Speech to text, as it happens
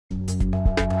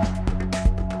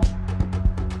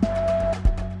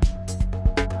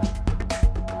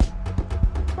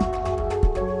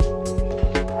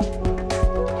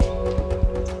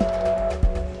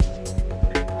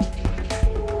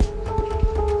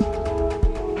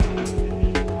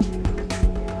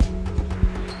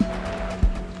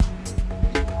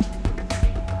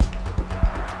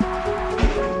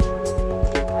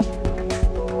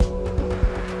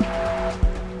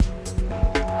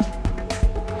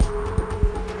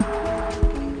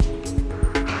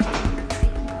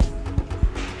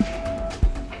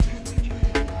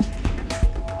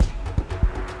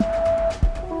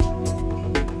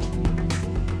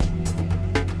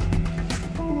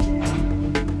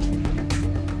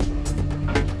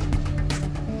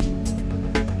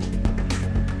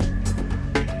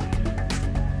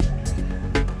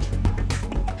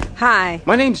Hi,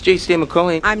 My name's J.C.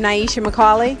 McCauley. I'm Naisha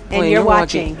McCauley, and you're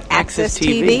watching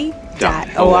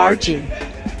AccessTV.org.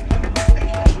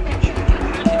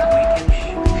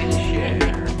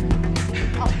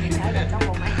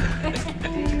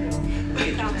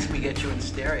 We get you in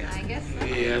stereo.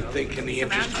 Yeah, I think in the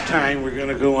interest of time, we're going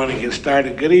to go on and get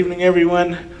started. Good evening,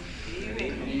 everyone.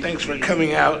 Thanks for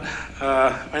coming out.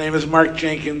 My name is Mark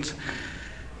Jenkins.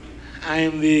 I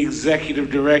am the executive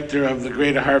director of the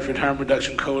Greater Hartford Harm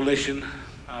Reduction Coalition.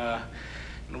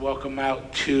 And welcome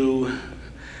out to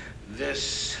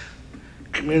this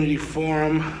community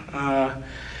forum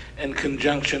in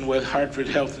conjunction with Hartford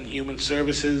Health and Human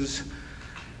Services.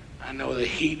 I know the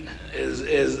heat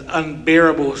is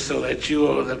unbearable, so that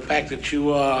the fact that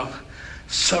you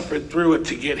suffered through it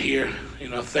to get here,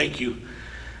 thank you.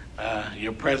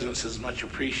 Your presence is much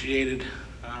appreciated.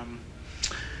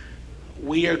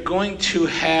 We are going to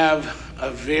have a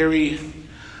very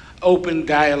open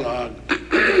dialogue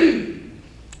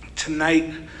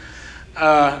tonight.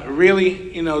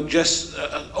 Really, just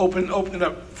open it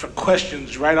up for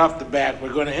questions right off the bat.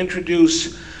 We're going to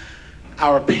introduce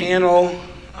our panel.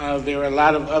 There are a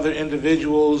lot of other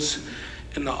individuals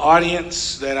in the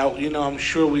audience that I'm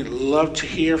sure we'd love to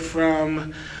hear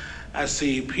from. I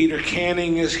see Peter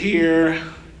Canning is here.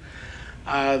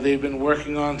 They've been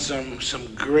working on some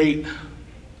great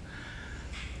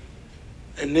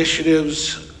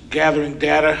initiatives, gathering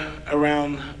data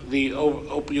around the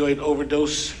opioid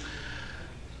overdose.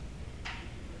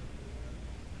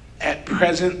 At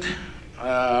present,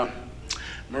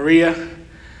 Maria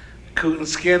Cooten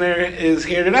Skinner is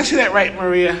here. Did I say that right,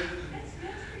 Maria? That's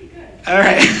pretty good. All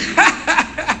right.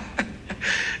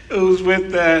 Who's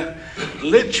with the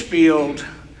Litchfield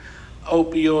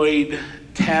Opioid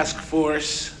Task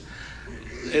Force.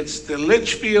 It's the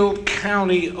Litchfield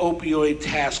County Opioid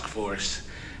Task Force,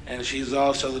 and she's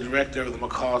also the director of the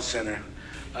McCauley Center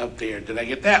up there. Did I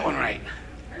get that one right?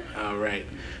 All right.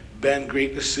 Ben,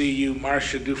 great to see you.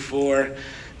 Marcia Dufour.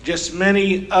 Just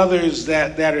many others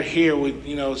that are here would,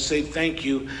 say thank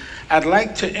you. I'd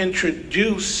like to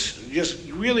introduce, just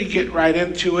really get right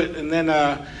into it, and then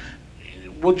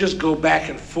we'll just go back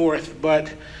and forth,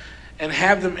 and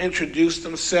have them introduce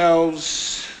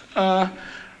themselves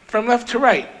from left to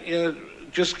right.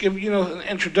 Just give, an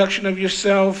introduction of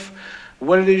yourself,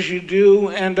 what it is you do,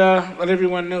 and let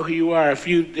everyone know who you are. If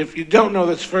you don't know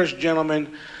this first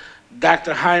gentleman,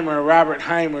 Dr. Heimer, Robert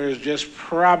Heimer, is just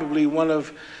probably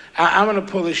I'm going to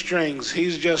pull the strings.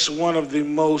 He's just he's one of the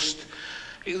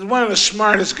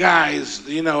smartest guys,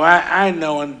 I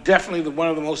know, and definitely one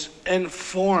of the most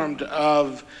informed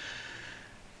of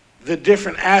the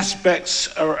different aspects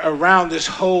around this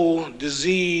whole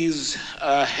disease,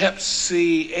 Hep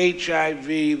C, HIV,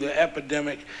 the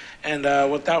epidemic. And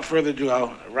without further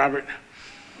ado, Robert.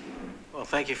 Well,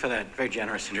 thank you for that very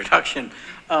generous introduction.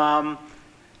 In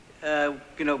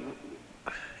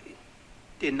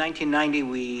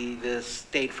 1990, the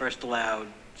state first allowed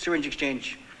syringe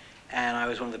exchange, and I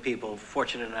was one of the people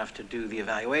fortunate enough to do the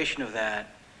evaluation of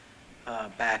that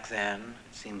back then.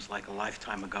 It seems like a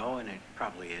lifetime ago, and it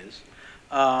probably is.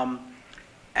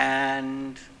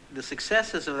 And the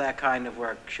successes of that kind of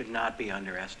work should not be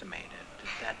underestimated. At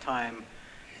that time,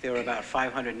 there were about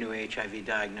 500 new HIV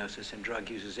diagnoses and drug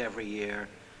users every year.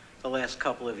 The last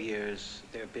couple of years,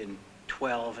 there have been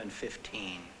 12 and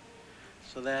 15.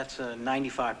 So that's a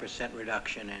 95%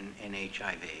 reduction in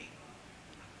HIV.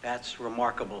 That's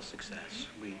remarkable success.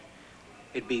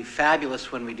 It'd be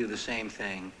fabulous when we do the same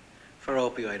thing for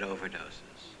opioid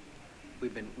overdoses.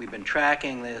 We've been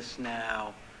tracking this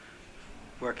now,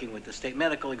 working with the state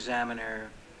medical examiner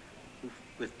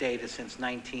with data since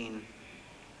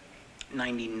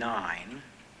 1999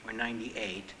 or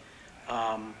 98.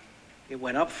 It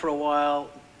went up for a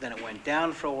while, then it went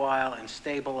down for a while and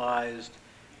stabilized.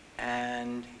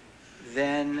 And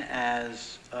then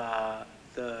as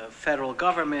the federal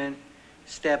government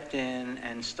stepped in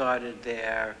and started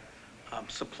their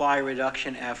supply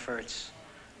reduction efforts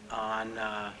on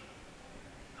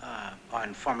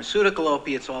pharmaceutical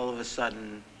opiates, all of a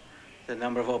sudden the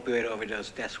number of opioid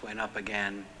overdose deaths went up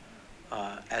again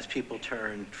as people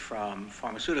turned from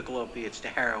pharmaceutical opiates to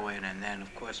heroin. And then,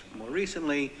 of course, more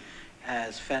recently,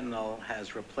 as fentanyl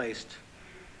has replaced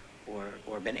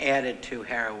or been added to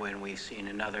heroin, we've seen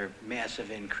another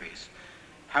massive increase.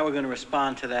 How we're going to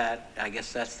respond to that, I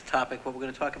guess that's the topic what we're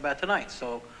going to talk about tonight.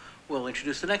 So we'll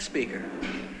introduce the next speaker.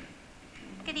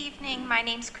 Good evening. My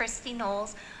name's Christy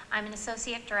Knowles. I'm an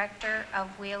Associate Director of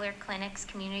Wheeler Clinic's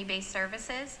Community-Based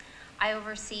Services. I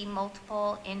oversee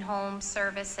multiple in-home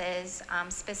services,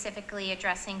 specifically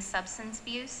addressing substance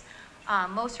abuse.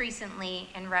 Most recently,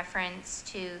 in reference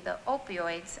to the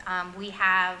opioids, we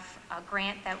have a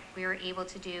grant that we were able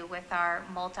to do with our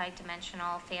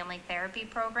multidimensional family therapy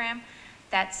program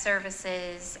that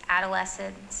services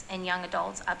adolescents and young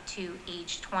adults up to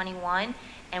age 21,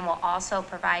 and will also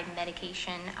provide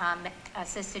medication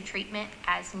assisted treatment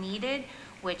as needed,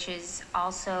 which is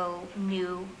also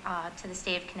new to the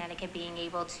state of Connecticut, being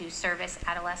able to service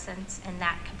adolescents in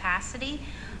that capacity,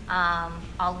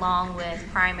 along with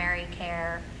primary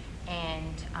care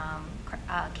and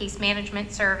case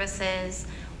management services.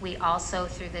 We also,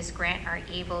 through this grant, are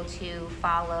able to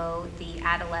follow the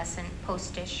adolescent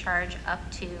post-discharge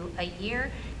up to a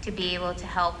year to be able to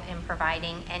help in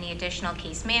providing any additional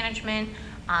case management.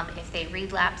 If they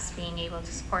relapse, being able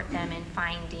to support them in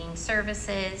finding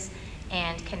services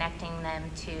and connecting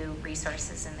them to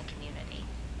resources in the community.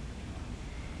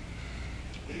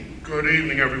 Good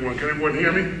evening, everyone. Can everyone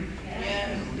hear me? Yes.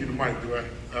 I don't need a mic, do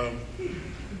I?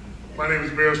 My name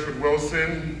is Beresford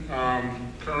Wilson.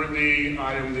 Currently,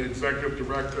 I am the Executive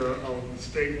Director of the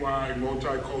statewide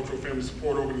multicultural family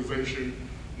support organization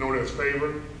known as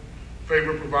FAVOR.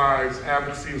 FAVOR provides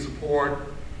advocacy and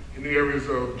support in the areas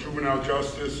of juvenile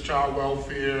justice, child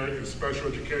welfare, and special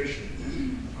education.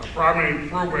 Our primary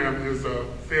program is a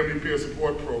family peer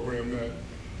support program that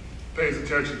pays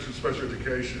attention to special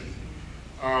education.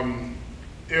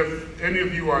 If any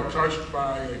of you are touched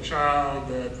by a child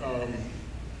that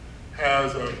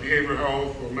has a behavioral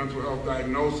health or mental health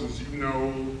diagnosis, you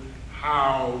know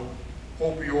how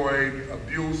opioid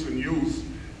abuse and use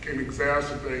can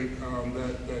exacerbate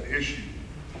that issue.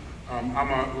 I'm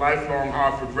a lifelong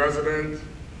Hartford resident.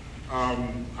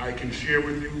 I can share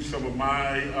with you some of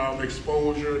my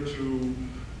exposure to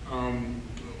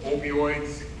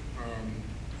opioids.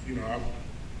 You know,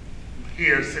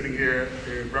 I'm sitting here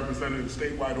and representing a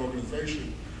statewide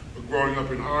organization, but growing up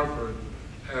in Hartford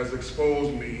has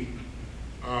exposed me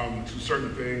to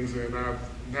certain things, and I've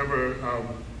never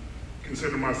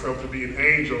considered myself to be an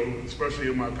angel, especially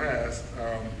in my past.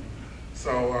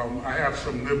 So I have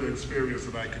some lived experience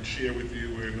that I could share with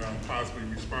you and possibly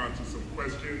respond to some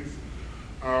questions.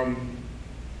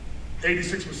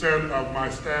 86% of my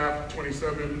staff,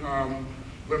 27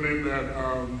 women that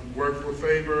work for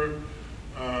FAVOR,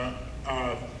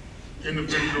 are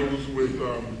individuals with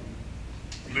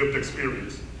lived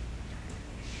experience.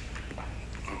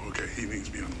 Oh, okay, he needs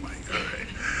to be on the mic, all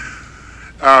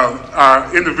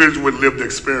right. Individuals with lived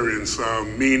experience,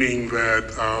 meaning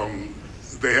that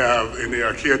they have, and they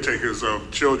are caretakers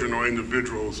of children or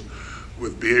individuals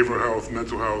with behavioral health,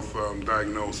 mental health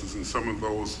diagnoses, and some of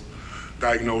those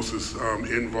diagnoses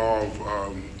involve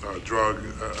drug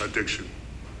addiction.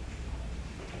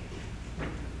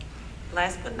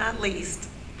 Last but not least,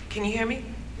 can you hear me?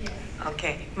 Yes.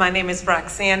 Okay, my name is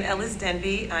Roxanne Ellis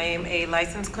Denby. I am a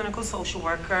licensed clinical social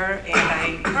worker, and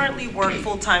I currently work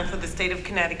full-time for the state of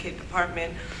Connecticut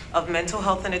Department of Mental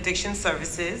Health and Addiction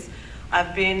Services.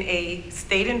 I've been a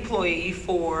state employee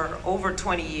for over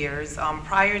 20 years.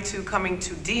 Prior to coming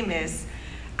to DMIS,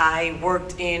 I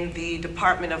worked in the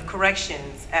Department of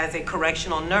Corrections as a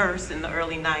correctional nurse in the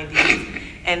early 90s.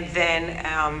 And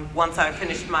then once I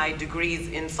finished my degrees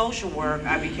in social work,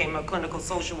 I became a clinical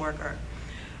social worker.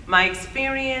 My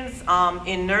experience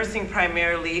in nursing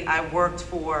primarily, I worked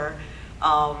for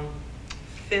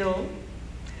Phil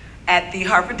at the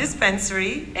Hartford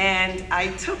dispensary, and I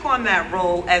took on that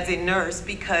role as a nurse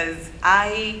because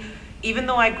even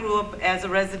though I grew up as a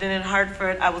resident in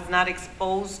Hartford, I was not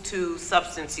exposed to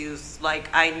substance use. Like,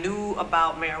 I knew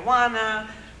about marijuana,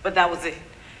 but that was it.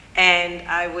 And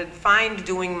I would find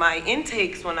doing my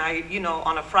intakes when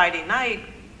on a Friday night,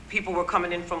 people were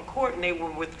coming in from court and they were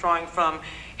withdrawing from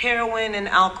heroin and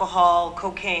alcohol,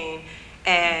 cocaine,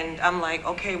 and I'm like,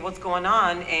 okay, what's going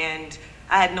on? And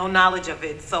I had no knowledge of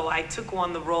it, so I took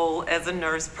on the role as a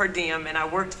nurse per diem, and I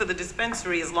worked for the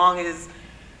dispensary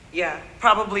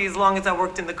probably as long as I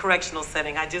worked in the correctional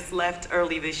setting. I just left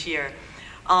early this year.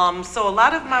 So a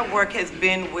lot of my work has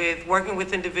been with working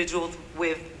with individuals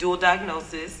with dual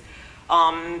diagnosis.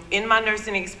 In my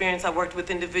nursing experience, I worked with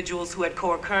individuals who had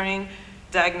co-occurring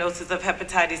diagnosis of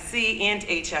hepatitis C and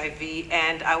HIV,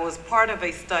 and I was part of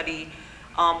a study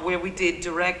where we did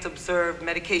direct observed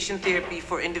medication therapy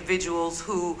for individuals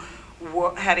who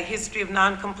had a history of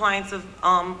non-compliance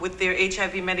with their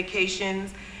HIV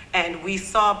medications, and we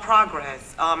saw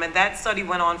progress. And that study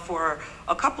went on for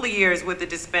a couple of years with the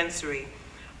dispensary.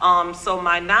 So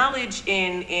my knowledge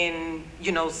in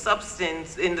the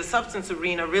substance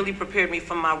arena really prepared me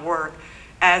for my work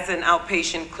as an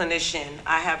outpatient clinician.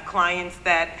 I have clients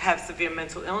that have severe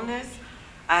mental illness.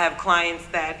 I have clients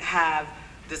that have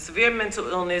the severe mental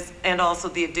illness, and also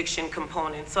the addiction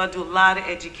component. So I do a lot of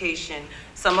education.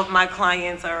 Some of my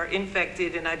clients are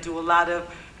infected, and I do a lot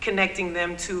of connecting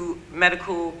them to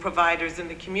medical providers in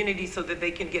the community so that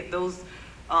they can get those,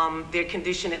 their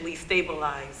condition at least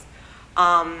stabilized.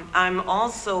 I'm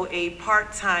also a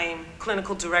part-time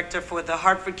clinical director for the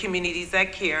Hartford Communities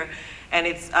that Care, and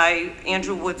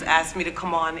Andrew Woods asked me to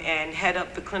come on and head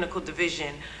up the clinical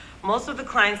division. Most of the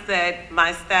clients that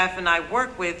my staff and I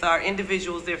work with are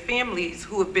individuals, their families,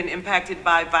 who have been impacted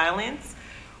by violence.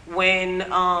 When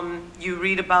you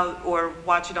read about or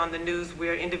watch it on the news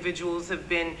where individuals have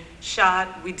been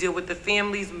shot, we deal with the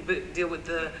families, we deal with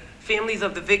the families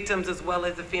of the victims as well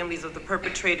as the families of the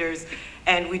perpetrators,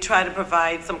 and we try to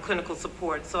provide some clinical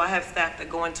support. So I have staff that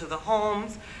go into the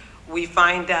homes. We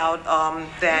find out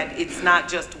that it's not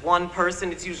just one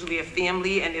person, it's usually a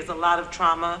family, and there's a lot of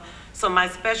trauma. So my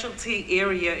specialty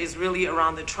area is really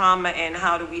around the trauma and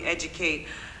how do we educate.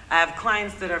 I have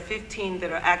clients that are 15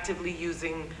 that are actively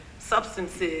using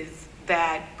substances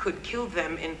that could kill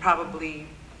them in probably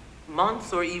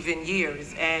months or even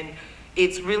years. And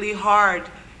it's really hard,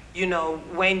 you know,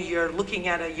 when you're looking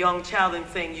at a young child and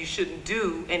saying you shouldn't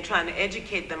do and trying to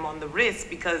educate them on the risk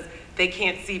because they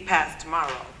can't see past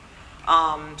tomorrow.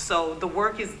 So the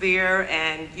work is there,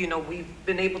 and, you know, we've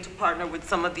been able to partner with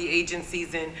some of the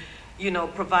agencies and, you know,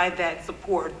 provide that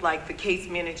support, like the case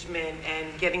management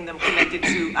and getting them connected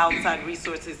to outside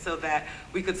resources so that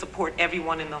we could support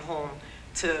everyone in the home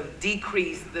to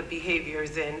decrease the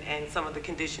behaviors and some of the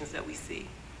conditions that we see.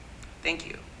 Thank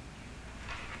you.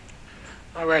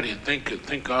 All righty,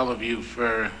 thank all of you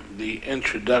for the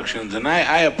introductions. And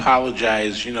I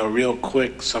apologize, you know, real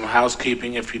quick, some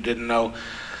housekeeping if you didn't know.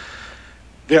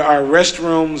 There are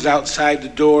restrooms outside the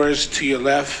doors to your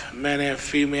left, men and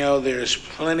female. There's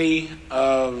plenty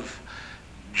of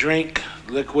drink,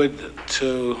 liquid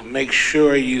to make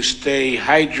sure you stay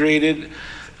hydrated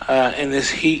in this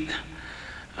heat.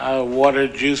 Water,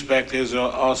 juice back there's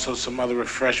also some other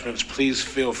refreshments. Please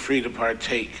feel free to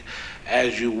partake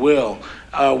as you will.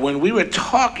 When we were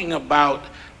talking about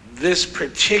this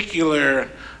particular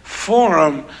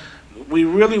forum, we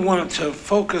really wanted to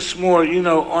focus more, you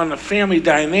know, on the family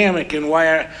dynamic, and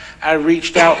why I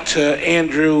reached out to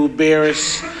Andrew,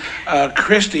 Barris,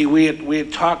 Christy. We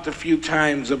had talked a few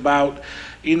times about,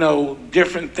 you know,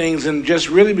 different things and just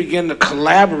really begin to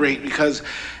collaborate, because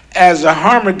as a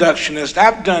harm reductionist,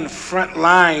 I've done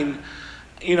frontline,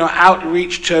 you know,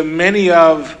 outreach to many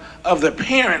of the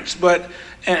parents,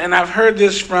 and I've heard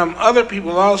this from other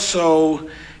people also,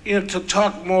 you know, to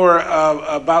talk more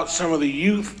about some of the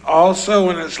youth also,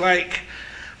 and it's like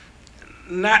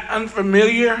not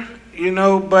unfamiliar, you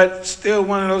know, but still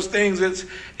one of those things.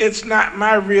 It's not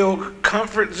my real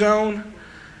comfort zone,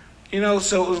 you know.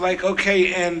 So it was like,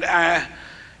 okay, and I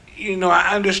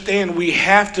understand we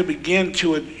have to begin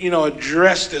to, you know,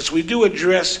 address this. We do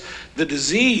address the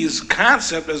disease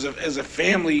concept as a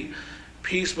family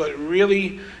piece, but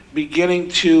really beginning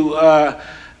to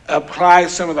apply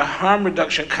some of the harm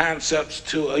reduction concepts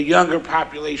to a younger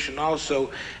population also,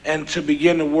 and to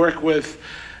begin to work with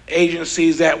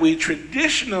agencies that we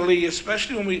traditionally,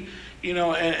 especially when we, you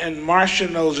know, and Marcia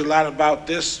knows a lot about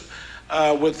this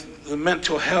with the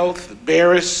mental health,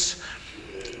 Barris,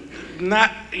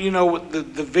 not, you know, with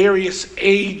the various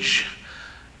age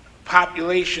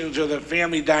populations or the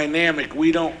family dynamic,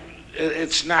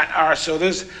 it's not ours, so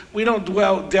we don't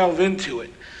delve into it.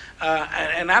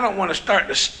 And I don't want to start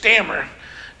to stammer,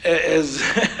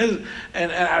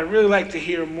 and I'd really like to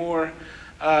hear more,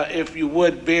 if you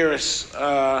would, Barris.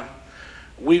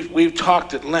 We've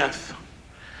talked at length,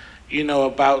 you know,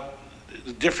 about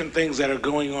the different things that are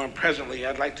going on presently.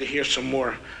 I'd like to hear some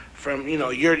more from, you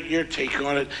know, your take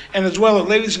on it. And as well,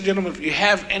 ladies and gentlemen, if you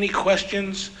have any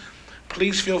questions,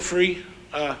 please feel free.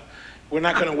 We're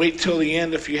not going to wait till the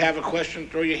end. If you have a question,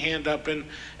 throw your hand up, and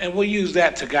we'll use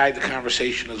that to guide the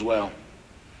conversation as well.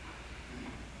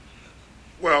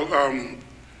 Well,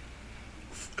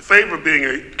 favor being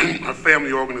a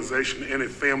family organization and a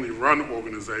family-run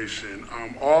organization,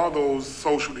 all those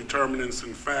social determinants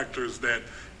and factors that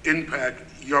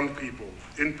impact young people,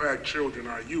 impact children,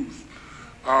 our youth,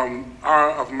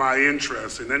 are of my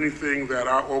interest. And anything that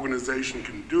our organization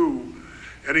can do,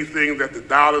 anything that the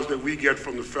dollars that we get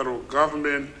from the federal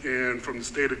government and from the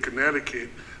state of Connecticut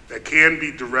that can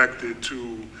be directed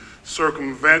to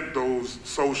circumvent those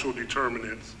social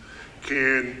determinants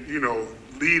can, you know,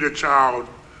 lead a child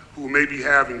who may be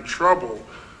having trouble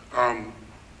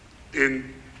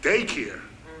in daycare,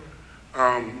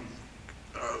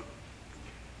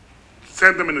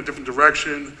 send them in a different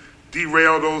direction,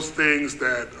 derail those things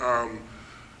that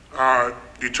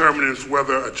determines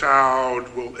whether a child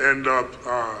will end up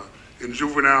in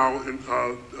juvenile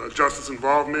justice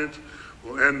involvement,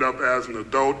 will end up as an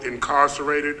adult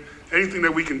incarcerated. Anything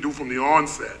that we can do from the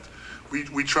onset,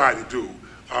 we try to do,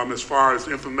 as far as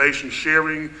information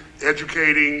sharing,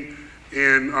 educating,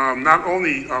 and not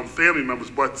only family members,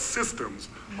 but systems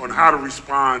on how to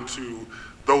respond to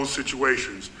those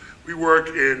situations. We work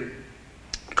in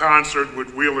concert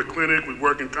with Wheeler Clinic, we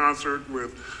work in concert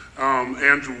with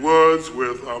Andrew Woods,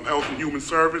 with Health and Human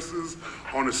Services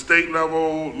on a state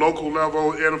level, local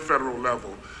level, and a federal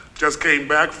level. Just came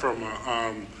back from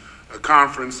a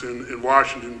conference in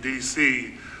Washington,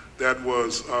 D.C. that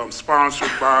was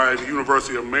sponsored by the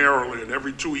University of Maryland.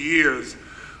 Every 2 years,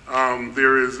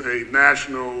 there is a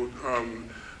national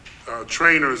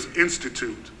trainers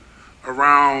institute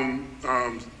around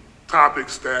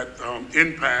topics that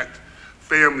impact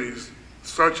families,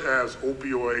 such as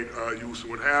opioid use and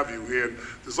what have you. And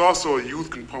there's also a youth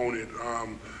component.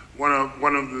 One of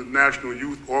the national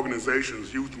youth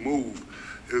organizations, Youth Move,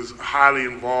 is highly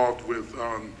involved with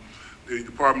the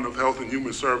Department of Health and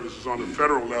Human Services on the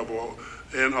federal level,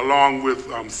 and along with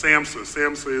SAMHSA.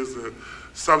 SAMHSA is the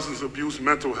Substance Abuse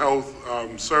Mental Health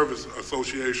Service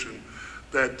Association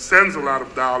that sends a lot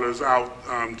of dollars out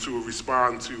to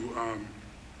respond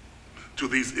to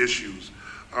these issues.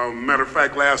 Matter of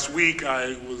fact, last week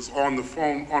I was on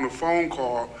a phone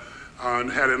call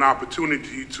and had an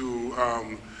opportunity to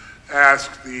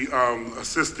ask the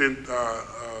Assistant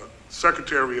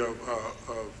Secretary of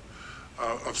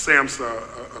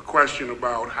SAMHSA a question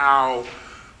about how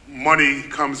money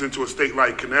comes into a state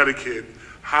like Connecticut,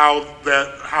 how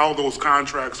those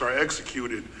contracts are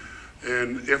executed,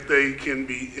 and if they can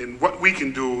be, and what we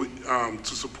can do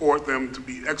to support them to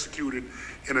be executed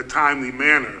in a timely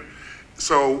manner.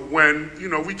 So when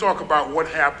we talk about what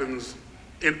happens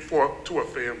to a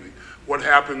family, what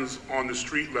happens on the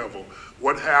street level,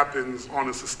 what happens on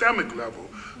a systemic level,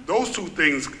 those two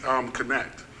things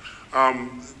connect.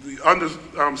 The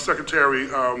Undersecretary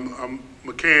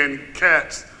McCann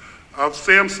Katz of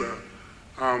SAMHSA,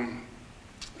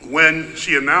 when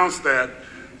she announced that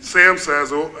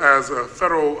SAMHSA as a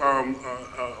federal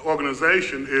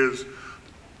organization is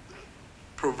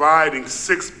providing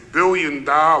 $6 billion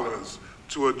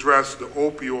to address the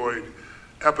opioid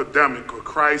epidemic or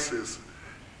crisis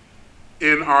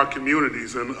in our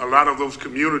communities, and a lot of those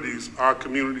communities are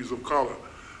communities of color.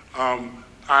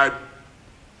 I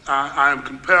am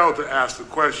compelled to ask the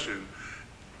question,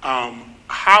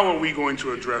 how are we going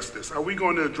to address this? Are we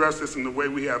going to address this in the way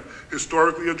we have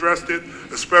historically addressed it,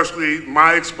 especially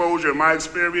my exposure and my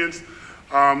experience,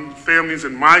 families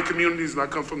in my communities, and I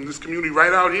come from this community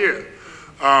right out here.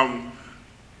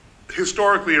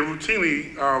 Historically and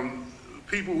routinely,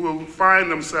 people will find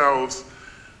themselves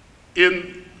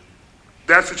in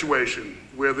that situation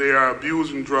where they are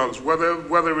abusing drugs, whether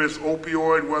it's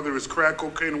opioid, whether it's crack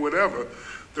cocaine, or whatever,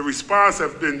 the response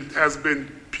has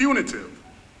been punitive.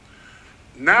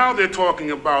 Now they're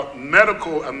talking about a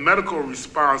medical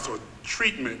response or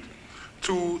treatment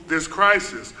to this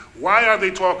crisis. Why are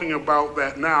they talking about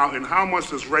that now, and how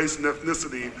much does race and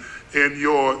ethnicity and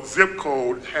your zip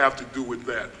code have to do with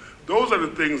that? Those are the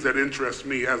things that interest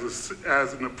me as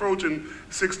an approaching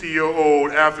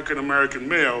 60-year-old African-American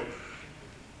male.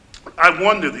 I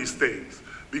wonder these things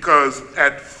because in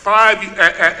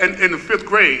the 5th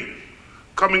grade,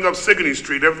 coming up Sigourney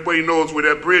Street, everybody knows where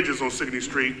that bridge is on Sigourney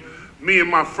Street, me and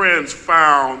my friends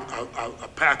found a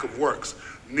pack of works,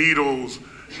 needles,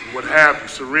 what have you,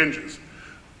 syringes.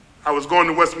 I was going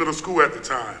to West Middle School at the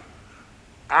time.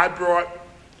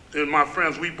 And my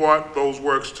friends, we brought those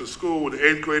works to school. The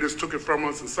 8th graders took it from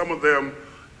us, and some of them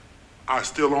are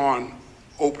still on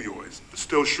opioids,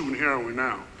 still shooting heroin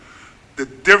now. The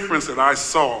difference that I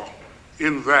saw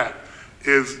in that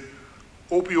is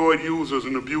opioid users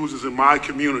and abusers in my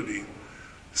community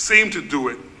seem to do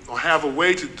it or have a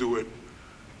way to do it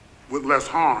with less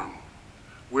harm,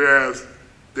 whereas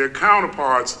their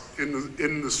counterparts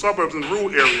in the suburbs and rural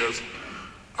areas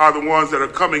are the ones that are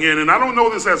coming in. And I don't know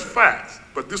this as facts,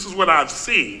 but this is what I've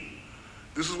seen.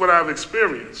 This is what I've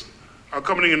experienced. Are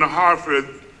coming into Hartford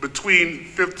between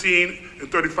 15 and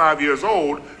 35 years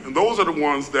old, and those are the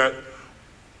ones that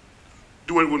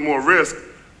do it with more risk,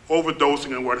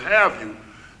 overdosing and what have you.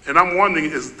 And I'm wondering,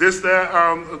 is this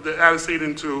the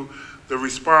antecedent to the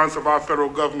response of our federal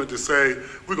government to say,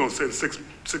 we're gonna send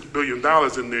 $6 billion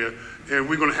in there, and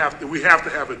we have to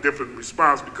have a different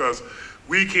response because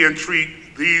we can't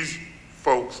treat these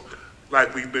folks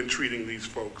like we've been treating these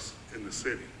folks in the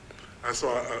city. I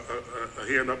saw a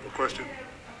hand up, a question. A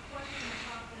question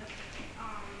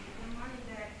about the money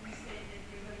that you said that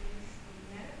they're going to use for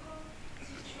medical to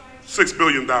try $6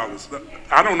 billion.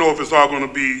 I don't know if it's all going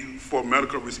to be for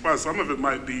medical response. Some of it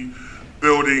might be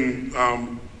building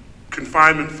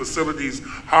confinement facilities,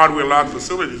 hardware locked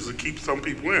facilities to keep some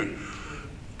people in.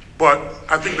 But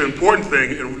I think the important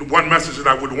thing, and one message that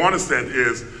I would want to send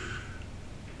is,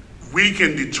 we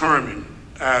can determine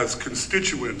as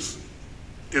constituents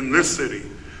in this city,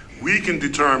 we can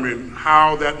determine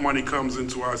how that money comes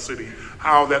into our city,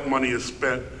 how that money is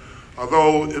spent.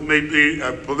 Although it may be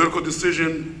a political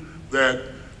decision that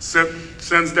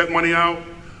sends that money out,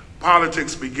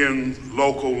 politics begins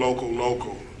local, local,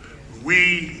 local.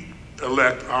 We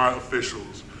elect our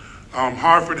officials.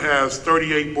 Hartford has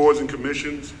 38 boards and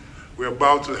commissions. We're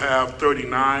about to have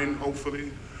 39,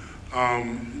 hopefully.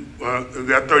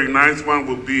 That 39th one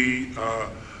will be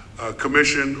a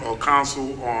commission or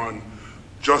council on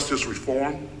justice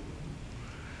reform.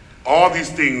 All these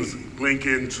things link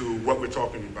into what we're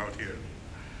talking about here.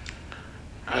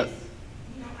 You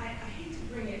know, I hate to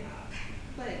bring it up,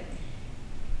 but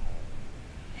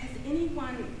has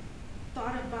anyone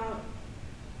thought about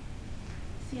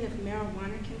seeing if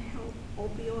marijuana can help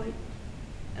opioid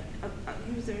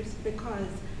users? Because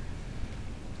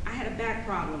I had a back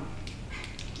problem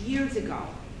years ago.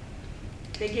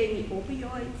 They gave me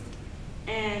opioids,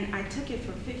 and I took it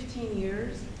for 15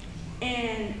 years,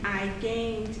 and I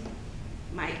gained,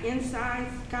 my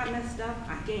insides got messed up,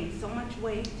 I gained so much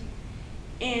weight,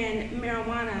 and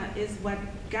marijuana is what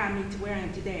got me to where I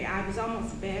am today. I was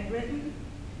almost bedridden,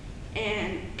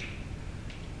 and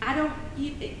I don't,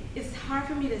 it's hard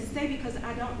for me to say because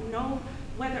I don't know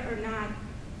whether or not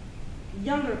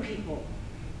younger people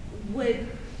would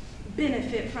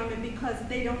benefit from it because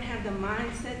they don't have the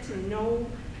mindset to know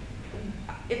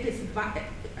if it's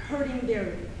hurting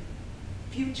their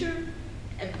future.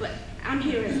 But I'm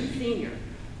here as a senior,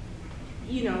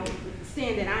 you know,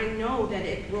 saying that I know that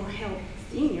it will help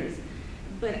seniors,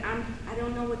 but I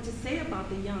don't know what to say about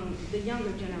the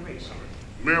younger generation.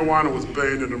 Marijuana was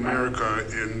banned in America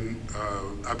in,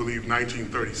 I believe,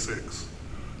 1936.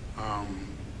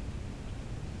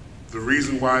 The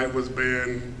reason why it was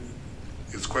banned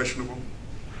is questionable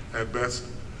at best.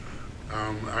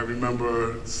 I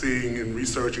remember seeing and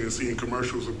researching and seeing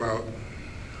commercials about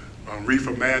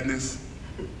reefer madness.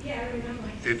 Yeah, I remember.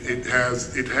 It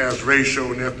has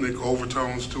racial and ethnic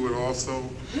overtones to it also.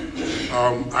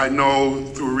 I know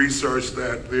through research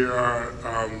that there are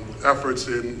efforts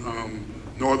in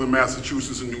northern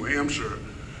Massachusetts and New Hampshire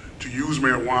to use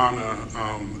marijuana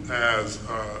as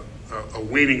a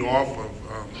weaning off of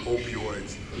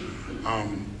opioids.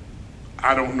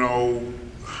 I don't know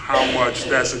how much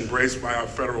that's embraced by our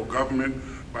federal government,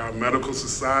 by our medical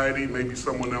society, maybe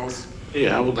someone else.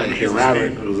 Yeah, I would like to hear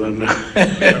Robert, because I'm not.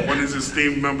 One of his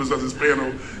esteemed members of this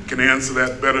panel can answer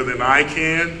that better than I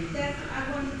can. That's,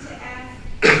 I wanted to ask,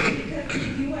 because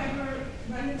have you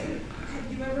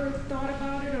ever thought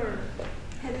about it, or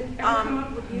has it ever come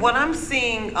up with you? What I'm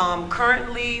seeing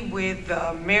currently with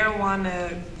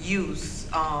marijuana use,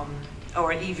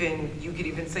 or even, you could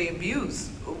even say abuse,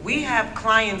 we have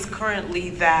clients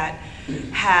currently that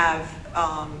have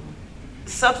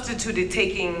substituted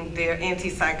taking their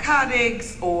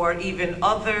antipsychotics or even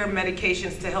other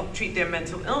medications to help treat their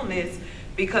mental illness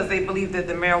because they believe that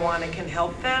the marijuana can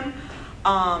help them.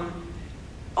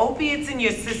 Opiates in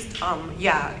your system,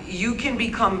 yeah, you can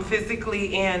become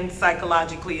physically and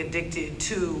psychologically addicted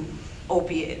to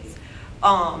opiates.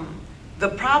 The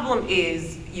problem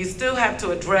is you still have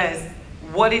to address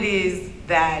what it is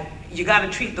that you got to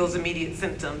treat those immediate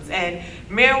symptoms. And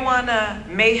marijuana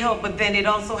may help, but then it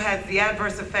also has the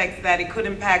adverse effects that it could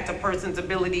impact a person's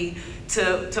ability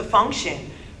to function,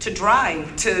 to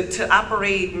drive, to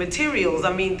operate materials.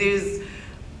 I mean, there's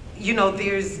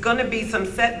going to be some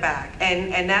setback,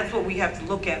 and that's what we have to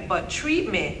look at. But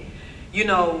treatment,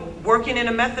 working in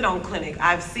a methadone clinic,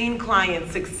 I've seen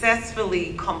clients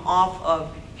successfully come off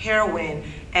of heroin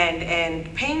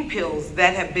and pain pills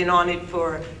that have been on it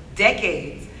for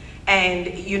decades. And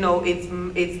the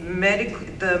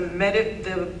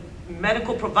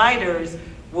medical providers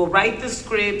will write the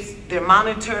scripts, they're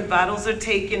monitored, vitals are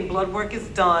taken, blood work is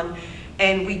done,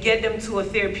 and we get them to a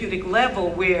therapeutic level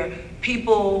where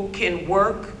people can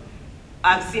work.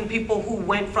 I've seen people who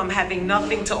went from having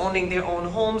nothing to owning their own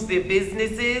homes, their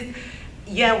businesses.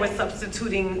 Yeah, we're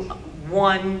substituting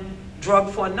one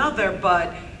drug for another,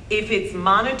 but if it's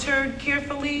monitored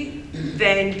carefully,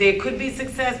 then there could be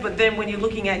success. But then when you're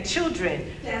looking at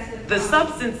children, the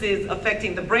substances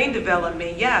affecting the brain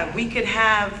development, yeah, we could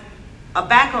have a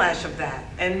backlash of that.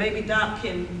 And maybe Doc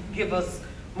can give us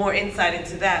more insight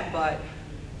into that, but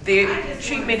the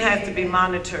treatment has to be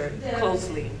monitored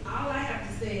closely. All I have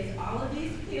to say is all of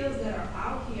these pills that are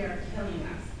out here are killing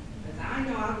us.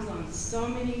 I was on so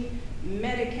many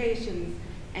medications,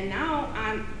 and now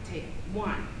I take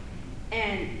one.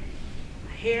 And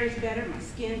my hair's better, my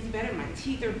skin's better, my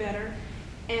teeth are better,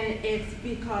 and it's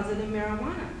because of the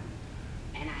marijuana.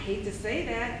 And I hate to say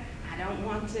that, I don't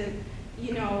want to,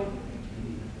 you know.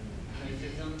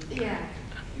 Yeah.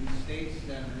 In states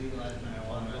that have legalized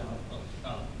marijuana,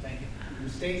 thank you. In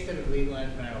states that have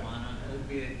legalized marijuana,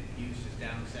 opiate use is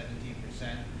down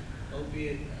 17%.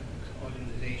 Opiate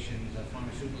organizations,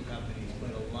 pharmaceutical companies,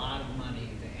 put a lot of money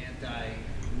into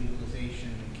anti-legalization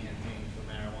campaigns for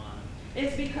marijuana.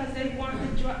 It's because they want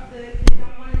the drug, they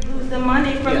don't want to lose the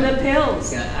money from the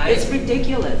pills. Yeah, it's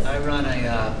ridiculous. I run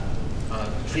a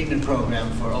treatment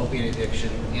program for opiate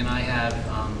addiction, and I have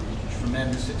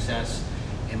tremendous success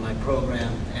in my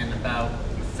program, and about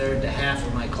a third to half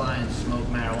of my clients smoke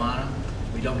marijuana.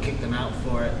 We don't kick them out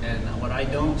for it, and what I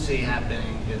don't see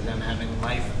happening is them having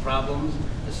life problems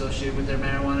associated with their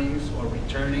marijuana use or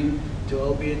returning to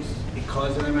opiates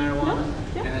because of their marijuana.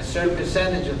 And a certain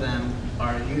percentage of them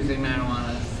are using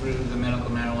marijuana through the medical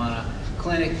marijuana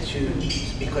clinic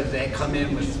because they come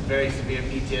in with very severe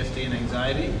PTSD and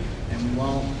anxiety, and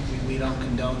we don't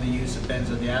condone the use of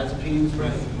benzodiazepines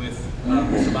with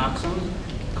Suboxone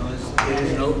because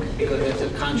it's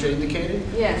contraindicated.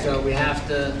 Yeah. So we have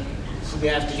to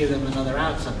give them another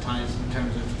out sometimes in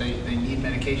terms of they need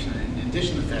medication in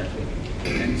addition to therapy,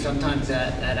 and sometimes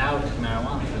that out is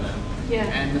marijuana for them. Yeah.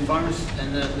 And the pharmacists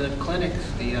and the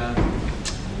clinics, the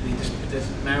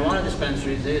marijuana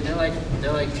dispensaries, they're like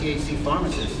THC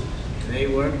pharmacists. They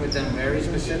work with them very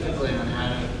specifically on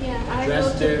how to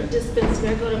address their dispensary.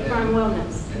 I go to Farm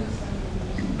Wellness.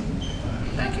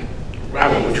 Thank you.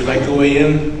 Robert, would you like to weigh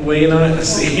in on it? I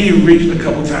see you reached a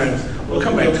couple times. We'll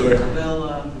come back to her.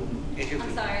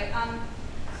 I'm sorry.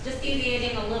 Just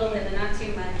deviating a little bit, but not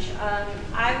too much.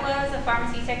 I was a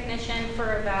pharmacy technician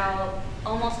for about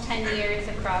almost 10 years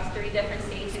across 3 different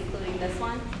states, including this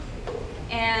one.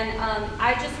 And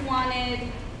I just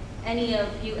wanted any of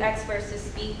you experts to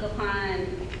speak upon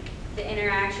the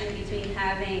interaction between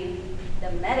having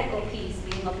the medical piece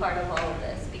being a part of all of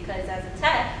this. Because as a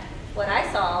tech, what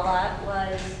I saw a lot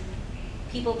was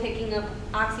people picking up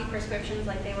oxy prescriptions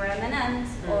like they were M&Ms,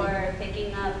 or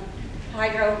picking up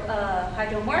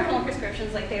hydromorphone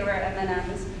prescriptions like they were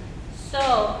M&Ms. So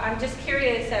I'm just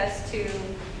curious as to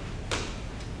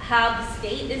how the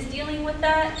state is dealing with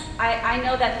that. I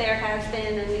know that there has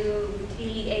been a new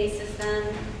DEA system,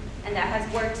 and that has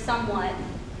worked somewhat,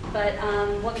 but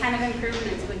what kind of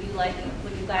improvements would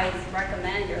you guys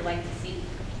recommend or like to see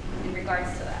in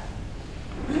regards to that?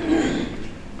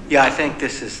 Yeah, I think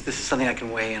this is something I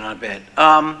can weigh in on a bit.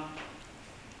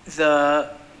 The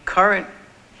current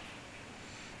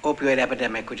opioid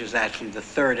epidemic, which is actually the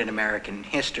 3rd in American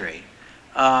history,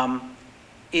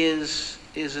 is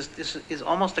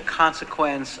almost a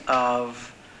consequence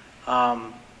of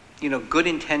good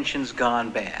intentions gone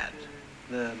bad.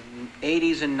 The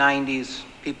 80s and 90s,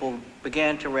 people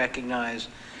began to recognize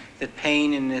that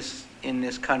pain in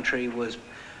this country was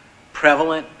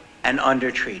prevalent and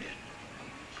undertreated.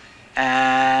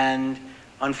 And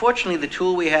unfortunately, the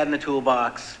tool we had in the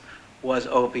toolbox was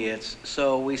opiates,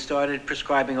 so we started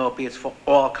prescribing opiates for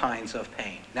all kinds of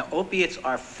pain. Now, opiates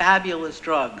are fabulous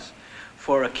drugs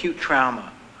for acute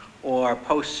trauma or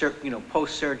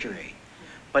post-surgery,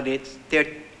 but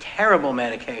they're terrible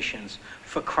medications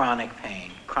for chronic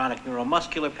pain, chronic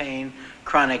neuromuscular pain,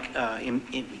 chronic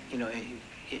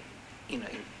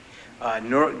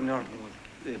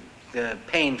the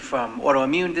pain from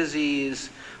autoimmune disease,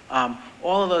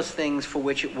 all of those things for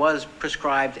which it was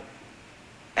prescribed,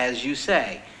 as you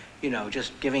say,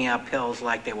 just giving out pills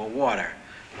like they were water,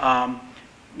 and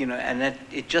that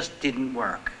it just didn't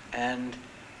work. And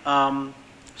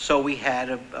so we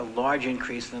had a large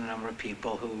increase in the number of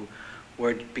people who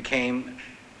became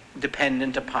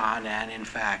dependent upon and, in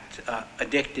fact,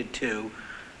 addicted to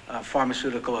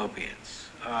pharmaceutical opiates.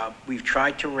 We've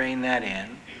tried to rein that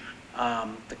in,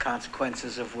 the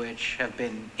consequences of which have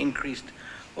been increased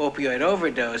opioid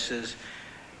overdoses.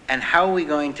 And how are we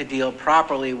going to deal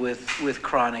properly with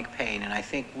chronic pain? And I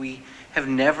think we have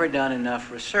never done enough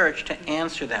research to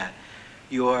answer that.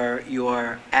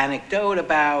 Your anecdote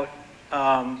about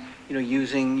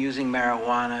using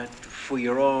marijuana for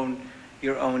your own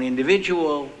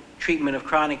individual treatment of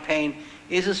chronic pain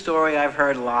is a story I've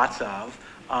heard lots of.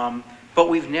 But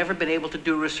we've never been able to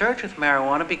do research with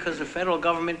marijuana because the federal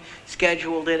government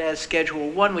scheduled it as Schedule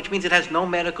 1, which means it has no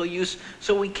medical use,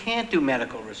 so we can't do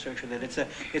medical research with it.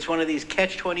 It's one of these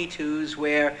catch-22s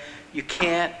where you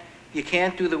can't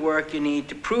do the work you need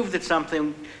to prove that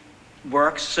something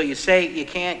works, so you say you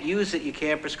can't use it, you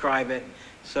can't prescribe it,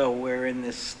 So we're in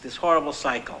this horrible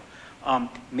cycle.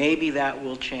 Maybe that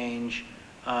will change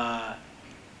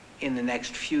in the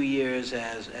next few years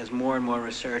as more and more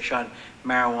research on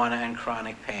marijuana and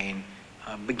chronic pain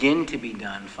begin to be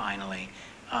done finally,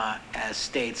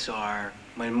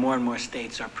 when more and more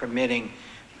states are permitting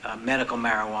medical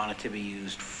marijuana to be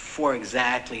used for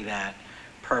exactly that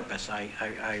purpose.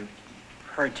 I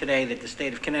heard today that the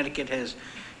state of Connecticut has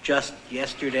just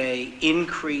yesterday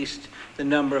increased the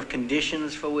number of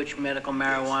conditions for which medical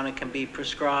marijuana can be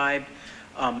prescribed.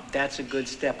 That's a good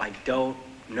step. I don't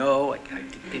know, I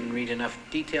didn't read enough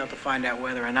detail to find out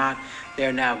whether or not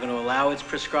they're now going to allow its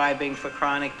prescribing for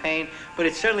chronic pain, but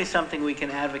it's certainly something we can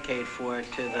advocate for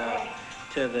to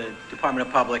the Department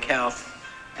of Public Health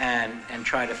and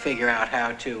try to figure out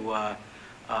how to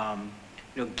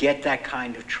get that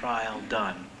kind of trial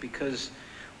done, because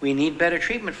we need better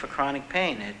treatment for chronic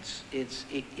pain. It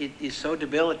is so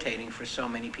debilitating for so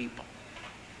many people.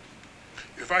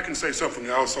 If I can say something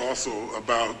else also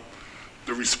about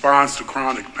the response to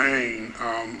chronic pain,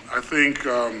 I think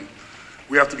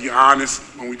we have to be honest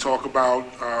when we talk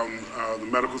about the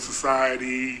medical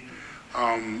society,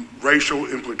 racial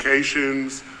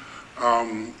implications,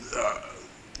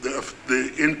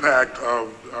 the impact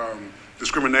of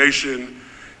discrimination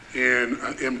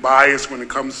and bias when it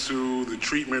comes to the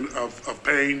treatment of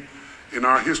pain in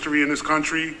our history in this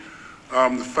country.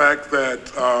 The fact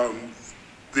that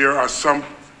there are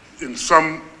in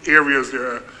some areas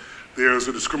there's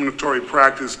a discriminatory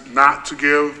practice not to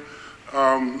give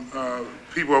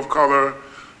people of color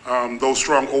those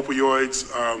strong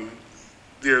opioids.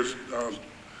 There's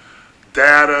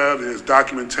data, there's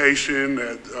documentation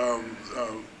that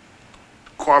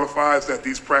qualifies that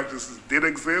these practices did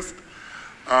exist.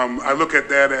 I look at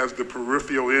that as the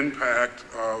peripheral impact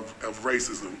of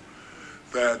racism,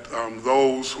 that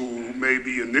those who may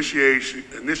be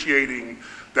initiating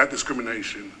that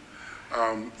discrimination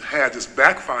had this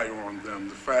backfire on them.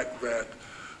 The fact that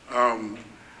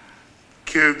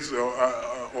kids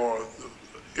or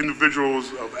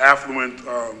individuals of affluent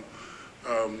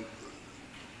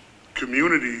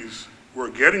communities were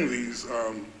getting these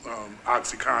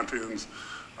OxyContins,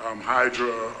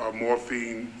 Hydra, or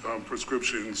morphine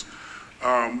prescriptions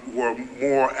were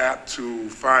more apt to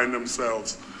find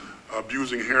themselves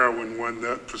abusing heroin when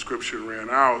that prescription ran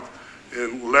out,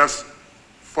 and less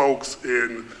folks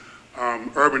in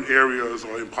urban areas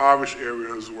or impoverished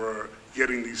areas were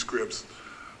getting these scripts.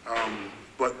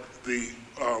 But the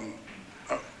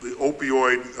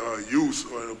opioid use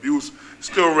or abuse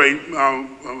still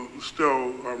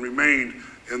remained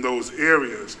in those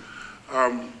areas.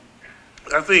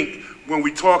 I think when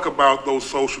we talk about those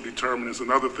social determinants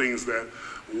and other things that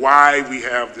why we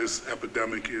have this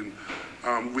epidemic, and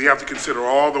we have to consider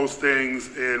all those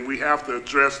things, and we have to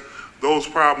address those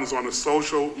problems on a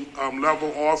social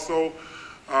level also.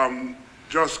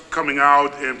 Just coming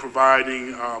out and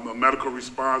providing a medical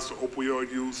response to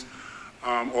opioid use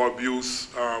or abuse,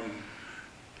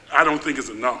 I don't think is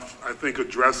enough. I think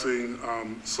addressing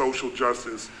social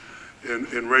justice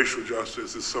and racial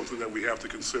justice is something that we have to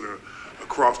consider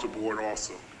across the board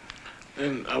also.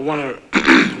 And I want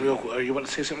to, you want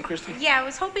to say something, Kristen? Yeah, I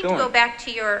was hoping to go back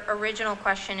to your original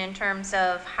question in terms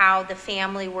of how the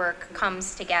family work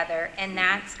comes together, and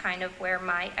that's kind of where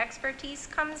my expertise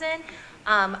comes in.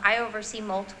 I oversee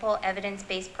multiple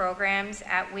evidence-based programs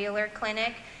at Wheeler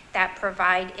Clinic that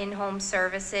provide in-home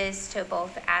services to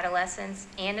both adolescents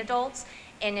and adults.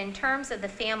 And in terms of the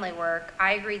family work,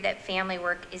 I agree that family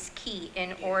work is key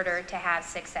in order to have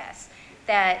success.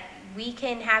 That we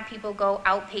can have people go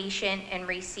outpatient and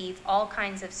receive all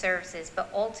kinds of services, but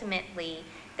ultimately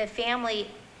the family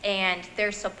and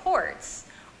their supports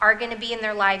are going to be in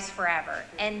their lives forever.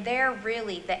 And they're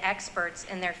really the experts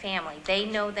in their family. They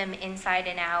know them inside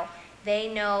and out.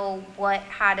 They know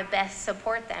how to best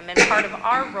support them. And part of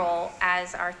our role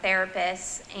as our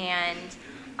therapists and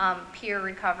peer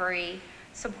recovery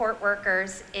support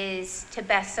workers is to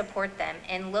best support them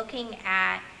in looking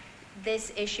at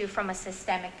this issue from a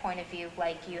systemic point of view,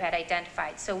 like you had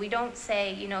identified. So we don't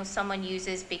say, someone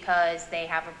uses because they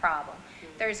have a problem.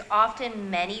 There's often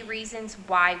many reasons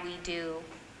why we do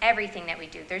everything that we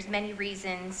do. There's many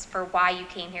reasons for why you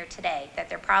came here today, that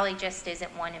there probably just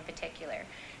isn't one in particular.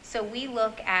 So we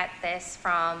look at this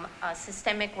from a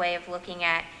systemic way of looking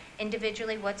at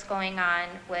individually what's going on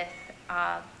with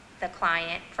the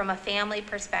client, from a family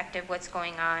perspective, what's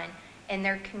going on in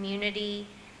their community,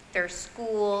 their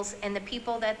schools, and the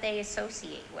people that they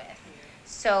associate with.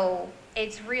 So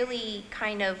it's really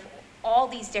kind of all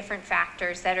these different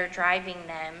factors that are driving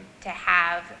them to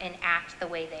have and act the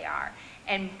way they are.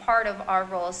 And part of our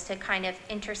role is to kind of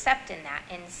intercept in that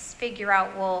and figure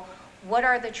out, well, what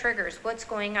are the triggers? What's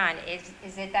going on?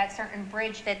 Is it that certain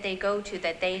bridge that they go to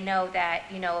that they know that,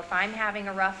 you know, if I'm having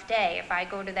a rough day, if I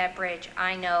go to that bridge,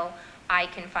 I know I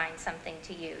can find something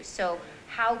to use. So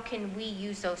how can we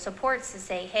use those supports to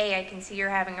say, hey, I can see you're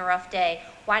having a rough day.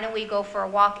 Why don't we go for a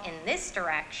walk in this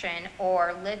direction?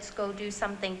 Or let's go do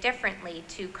something differently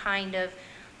to kind of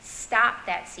stop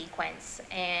that sequence.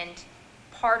 And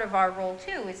part of our role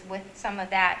too is with some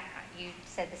of that, you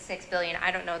said the $6 billion,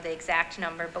 I don't know the exact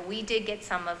number, but we did get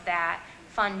some of that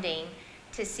funding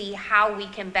to see how we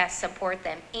can best support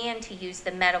them and to use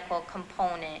the medical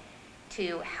component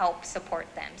to help support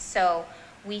them. So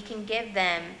we can give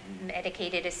them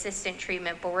medicated assistant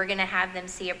treatment, but we're gonna have them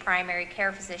see a primary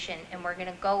care physician and we're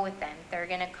gonna go with them. They're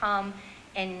gonna come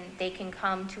and they can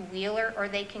come to Wheeler or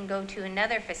they can go to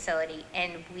another facility,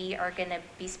 and we are gonna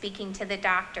be speaking to the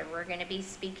doctor. We're gonna be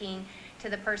speaking to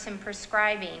the person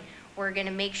prescribing. We're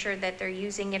gonna make sure that they're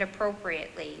using it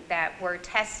appropriately, that we're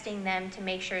testing them to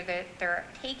make sure that they're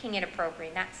taking it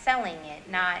appropriately, not selling it,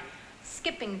 not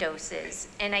skipping doses.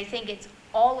 And I think it's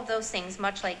all of those things,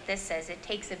 much like this says, it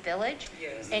takes a village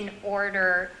in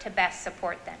order to best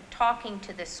support them. Talking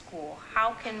to the school,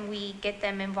 how can we get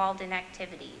them involved in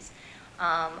activities?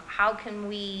 How can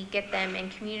we get them in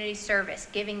community service,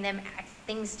 giving them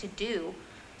things to do,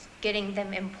 getting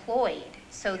them employed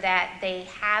so that they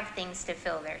have things to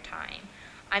fill their time.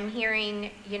 I'm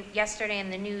hearing yesterday in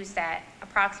the news that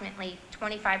approximately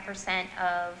 25%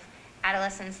 of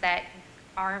adolescents that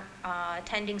aren't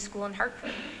attending school in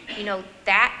Hartford. You know,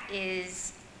 that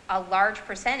is a large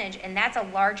percentage, and that's a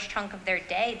large chunk of their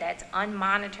day that's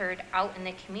unmonitored out in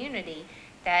the community,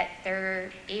 that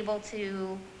they're able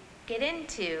to get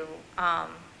into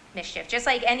mischief, just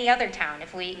like any other town.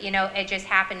 If we, you know, it just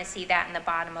happened to see that in the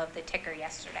bottom of the ticker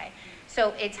yesterday.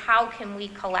 So it's how can we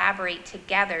collaborate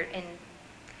together, and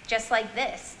just like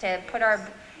this, to put our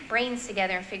brains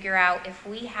together and figure out if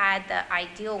we had the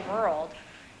ideal world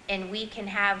and we can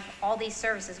have all these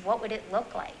services, what would it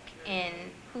look like? And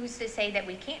who's to say that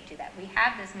we can't do that? We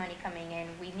have this money coming in,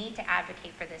 we need to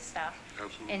advocate for this stuff.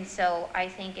 Absolutely. And so I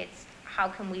think it's how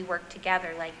can we work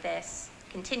together like this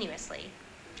continuously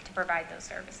to provide those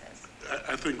services.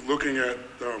 I think looking at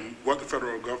what the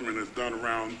federal government has done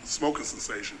around smoking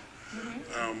cessation,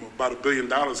 about $1 billion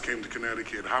came to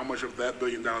Connecticut. How much of that $1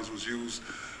 billion was used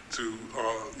to,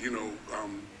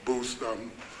 boost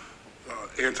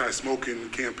anti-smoking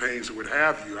campaigns and what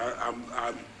have you?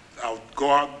 I'll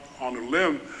go out on a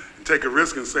limb and take a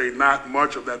risk and say not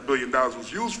much of that $1 billion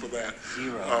was used for that.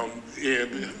 Zero.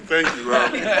 And thank you.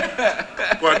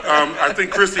 But I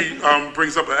think Christy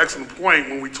brings up an excellent point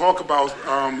when we talk about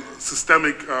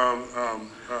systemic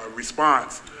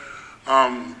response.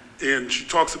 And she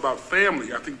talks about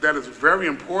family. I think that is very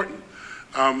important.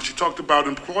 She talked about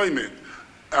employment.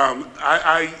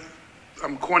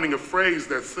 I'm coining a phrase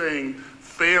that's saying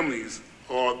families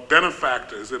or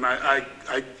benefactors, and I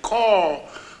call,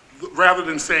 rather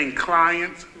than saying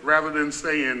client, rather than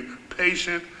saying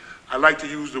patient, I like to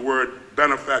use the word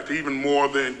benefactor even more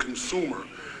than consumer.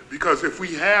 Because if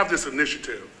we have this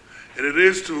initiative, and it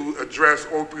is to address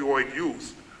opioid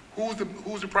use, who's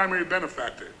the primary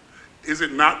benefactor? Is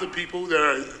it not the people that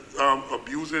are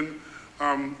abusing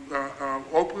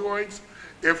opioids?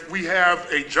 If we have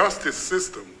a justice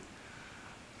system,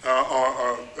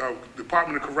 or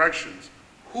Department of Corrections,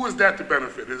 who is that to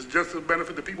benefit? Is it just to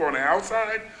benefit the people on the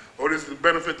outside, or does it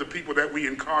benefit the people that we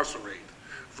incarcerate?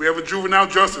 If we have a juvenile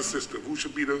justice system, who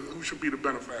should be the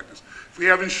benefactors? If we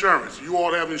have insurance, you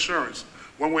all have insurance,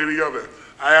 one way or the other.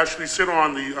 I actually sit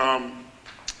on the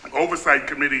oversight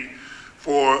committee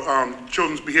for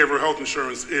children's behavioral health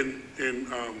insurance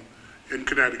in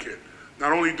Connecticut.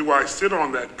 Not only do I sit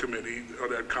on that committee or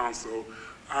that council,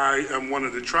 I am one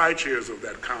of the tri-chairs of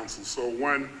that council. So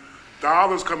when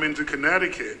dollars come into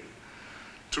Connecticut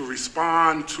to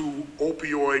respond to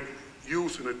opioid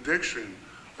use and addiction,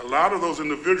 a lot of those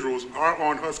individuals are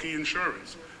on Husky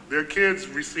insurance. Their kids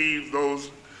receive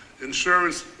those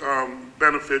insurance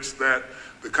benefits that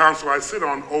the council I sit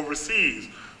on oversees.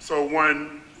 So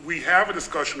when we have a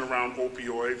discussion around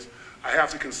opioids, I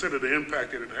have to consider the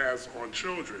impact that it has on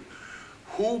children.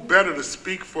 Who better to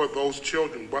speak for those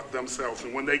children but themselves?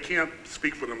 And when they can't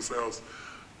speak for themselves,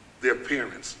 their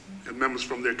parents and members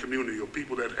from their community or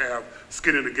people that have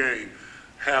skin in the game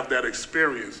have that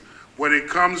experience. When it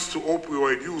comes to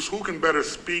opioid use, who can better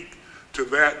speak to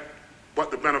that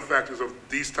but the benefactors of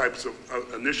these types of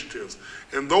initiatives?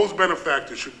 And those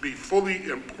benefactors should be fully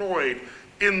employed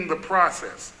in the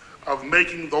process of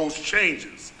making those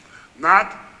changes,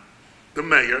 not the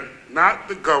mayor, not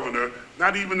the governor,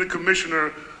 not even the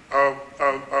commissioner of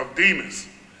Demas.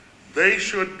 They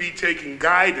should be taking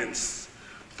guidance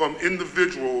from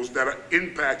individuals that are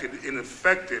impacted and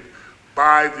affected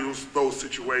by those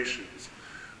situations.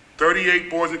 38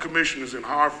 boards and commissioners in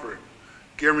Hartford,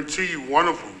 guarantee you one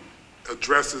of them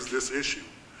addresses this issue.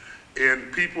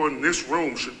 And people in this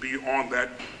room should be on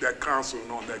that council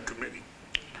and on that committee.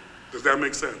 Does that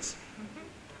make sense?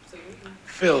 Absolutely.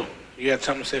 Phil, you got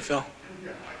something to say, Phil?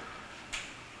 Yeah.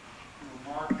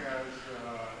 Mark has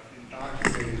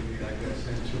indoctrinated me, I guess,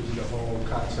 into the whole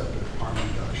concept of harm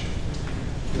reduction.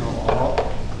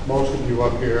 Most of you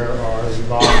up here are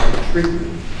involved in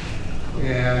treatment.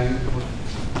 And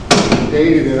the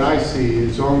data that I see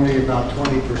is only about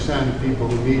 20% of people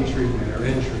who need treatment are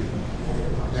in treatment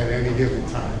at any given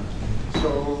time. So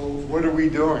what are we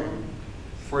doing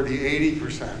for the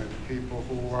 80% of the people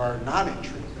who are not in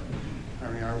treatment?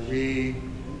 I mean, are we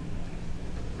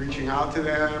reaching out to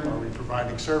them? Are we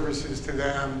providing services to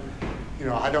them?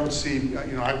 I don't see,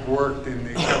 I've worked in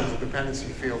the chemical dependency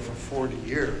field for 40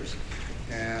 years.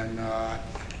 And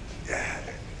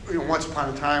once upon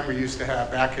a time we used to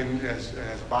have, back in, as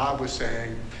Bob was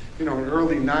saying, in the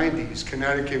early 90s,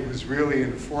 Connecticut was really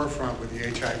in the forefront with the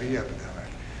HIV epidemic.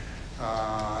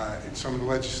 And some of the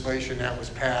legislation that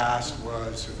was passed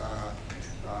was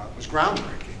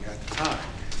groundbreaking at the time.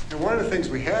 And one of the things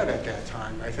we had at that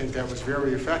time, I think that was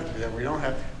very effective, that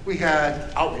we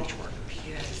had outreach workers.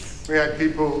 Yes. We had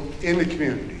people in the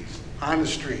communities, on the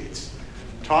streets,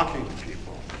 talking to people.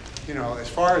 As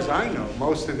far as I know,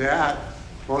 most of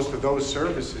those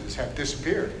services have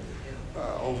disappeared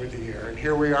over the year. And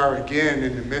here we are again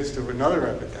in the midst of another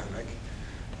epidemic.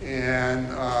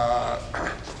 And,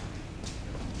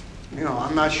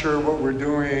 I'm not sure what we're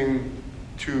doing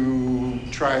to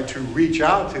try to reach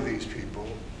out to these people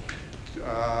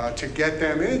to get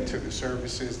them into the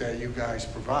services that you guys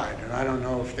provide. And I don't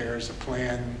know if there's a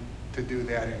plan to do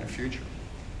that in the future.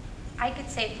 I could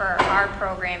say for our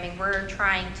programming, we're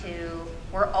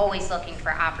always looking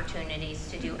for opportunities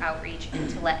to do outreach and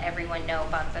to let everyone know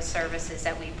about the services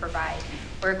that we provide.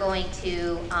 We're going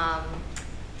to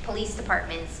police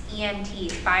departments,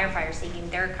 EMTs, firefighters,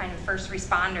 they're kind of first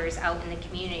responders out in the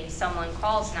community. If someone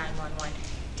calls 911,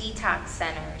 detox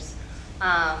centers,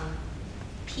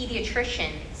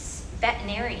 pediatricians,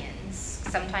 veterinarians.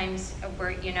 Sometimes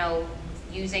we're,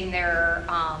 using their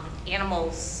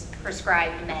animals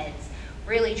prescribed meds,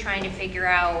 really trying to figure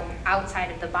out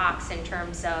outside of the box in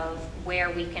terms of where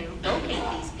we can locate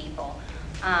these people.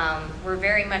 We're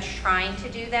very much trying to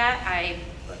do that.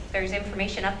 There's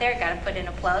information up there, got to put in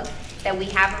a plug, that we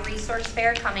have a resource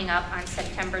fair coming up on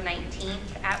September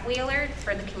 19th at Wheeler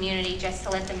for the community, just to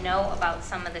let them know about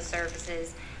some of the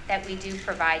services that we do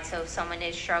provide. So if someone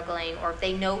is struggling, or if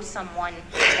they know someone,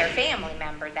 their family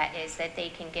member that they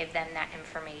can give them that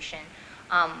information.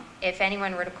 If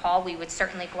anyone were to call, we would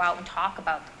certainly go out and talk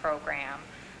about the program.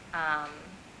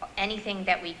 Anything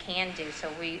that we can do. So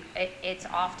it's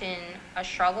often a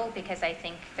struggle because I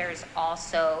think there's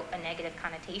also a negative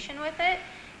connotation with it,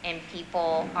 and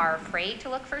people are afraid to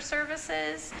look for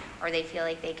services, or they feel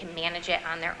like they can manage it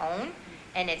on their own.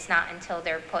 And it's not until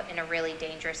they're put in a really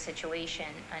dangerous situation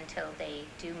until they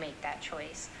do make that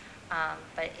choice.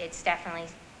 But it's definitely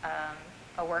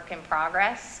a work in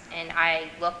progress, and I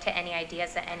look to any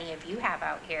ideas that any of you have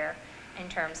out here in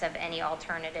terms of any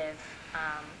alternative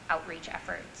outreach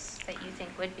efforts that you think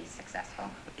would be successful.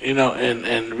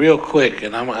 And real quick,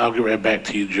 and I'll get right back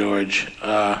to you, George.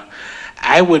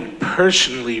 I would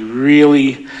personally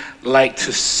really like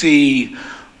to see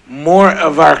more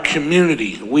of our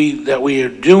community that we are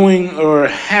doing or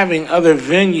having other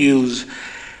venues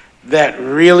that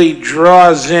really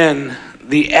draws in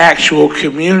the actual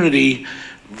community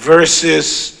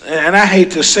versus, and I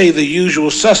hate to say the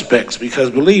usual suspects, because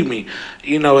believe me,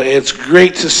 it's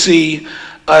great to see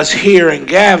us here and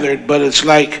gathered, but it's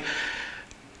like,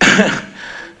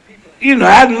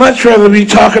 I'd much rather be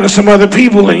talking to some other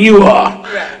people than you are.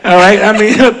 All right? I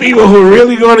mean, people who are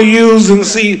really going to use and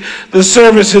see the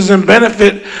services and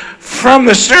benefit from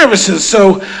the services.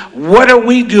 So what do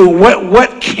we do?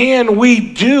 What can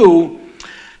we do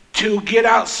to get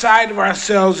outside of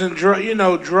ourselves and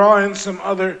draw in some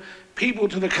other people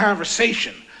to the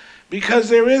conversation? Because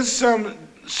there is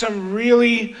some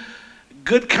really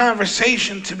good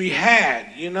conversation to be had,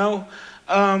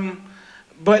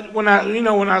 but when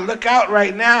I look out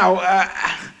right now,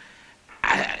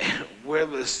 we're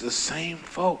the same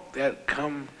folk that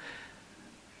come,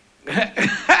 I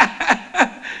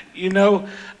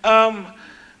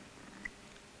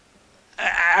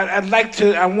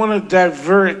want to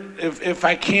divert, if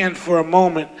I can for a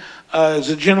moment, is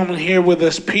a gentleman here with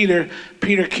us, Peter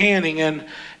Canning,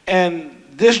 and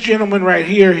this gentleman right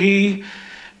here, he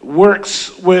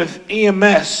works with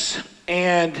EMS,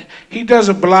 and he does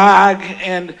a blog,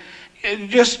 and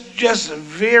just a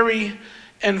very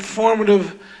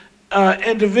informative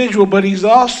individual, but he's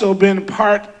also been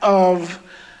part of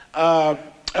a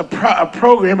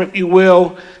program, if you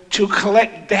will, to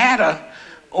collect data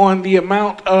on the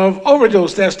amount of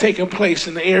overdose that's taking place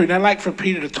in the area. And I'd like for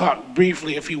Peter to talk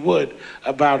briefly, if he would,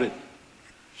 about it.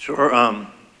 Sure.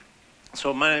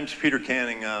 So my name's Peter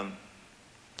Canning.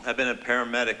 I've been a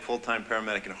paramedic, full-time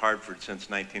paramedic in Hartford since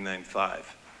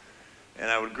 1995. And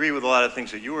I would agree with a lot of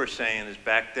things that you were saying, is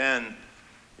back then,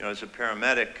 as a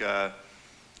paramedic,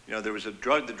 there was the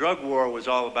drug war was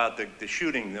all about the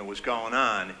shooting that was going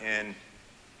on. And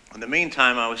in the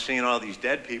meantime, I was seeing all these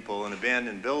dead people in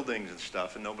abandoned buildings and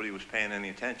stuff, and nobody was paying any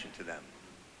attention to them.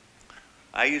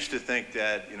 I used to think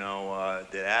that,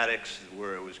 that addicts it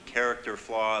was character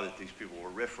flaw, that these people were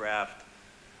riffraffed.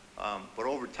 But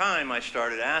over time, I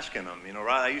started asking them,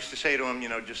 I used to say to them,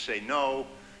 just say no,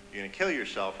 you're gonna kill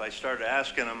yourself. I started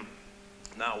asking them,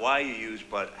 not why you use,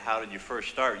 but how did you first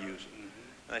start using?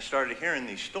 And I started hearing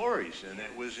these stories, and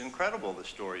it was incredible, the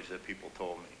stories that people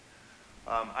told me.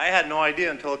 I had no idea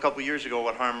until a couple years ago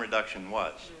what harm reduction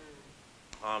was.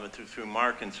 And through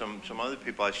Mark and some other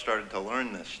people, I started to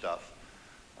learn this stuff.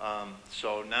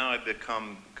 So now I've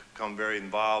become very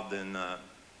involved in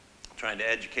trying to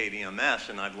educate EMS,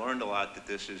 and I've learned a lot that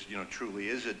this is, truly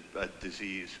is a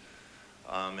disease,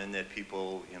 and that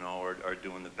people, are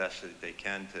doing the best that they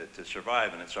can to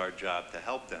survive, and it's our job to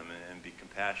help them and be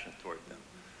compassionate toward them.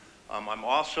 I'm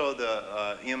also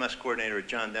the EMS coordinator at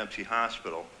John Dempsey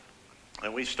Hospital,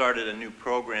 and we started a new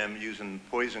program using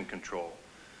poison control.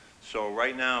 So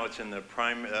right now it's in the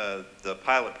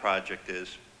pilot project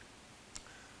is,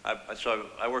 so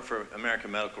I work for American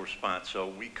Medical Response, so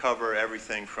we cover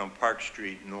everything from Park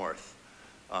Street north.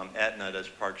 Aetna does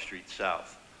Park Street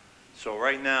south. So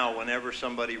right now, whenever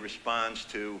somebody responds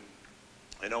to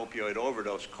an opioid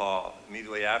overdose call,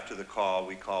 immediately after the call,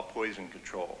 we call poison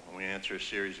control, and we answer a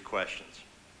series of questions.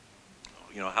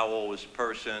 How old was the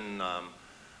person?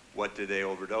 What did they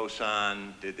overdose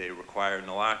on? Did they require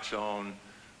naloxone?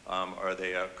 Are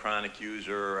they a chronic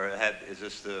user? Or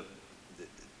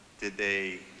did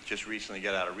they just recently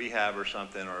get out of rehab or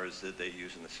something? Or is it they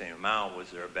using the same amount?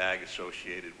 Was there a bag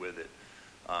associated with it?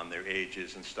 Their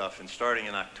ages and stuff. And starting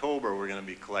in October, we're going to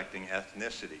be collecting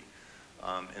ethnicity.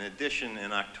 In addition,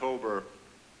 in October,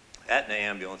 Aetna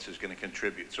Ambulance is going to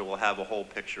contribute. So we'll have a whole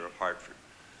picture of Hartford.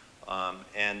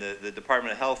 And the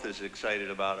Department of Health is excited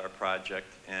about our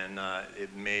project, and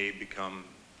it may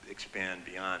expand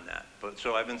beyond that. But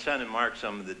so I've been sending Mark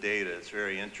some of the data. It's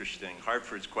very interesting.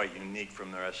 Hartford's quite unique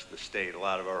from the rest of the state. A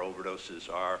lot of our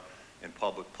overdoses are in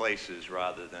public places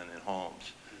rather than in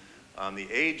homes. The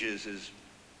ages is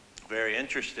very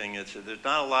interesting. There's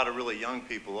not a lot of really young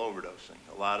people overdosing.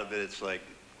 A lot of it's like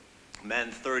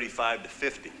men 35 to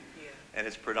 50, and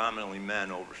it's predominantly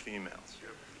men over females.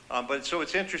 But so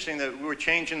it's interesting that we're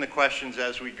changing the questions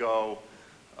as we go,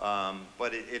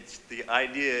 but the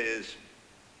idea is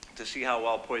to see how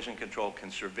well poison control can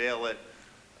surveil it,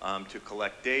 to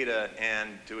collect data,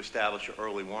 and to establish an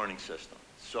early warning system.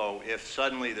 So if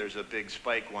suddenly there's a big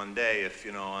spike one day, if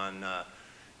on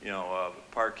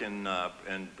Park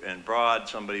and Broad,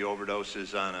 somebody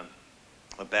overdoses on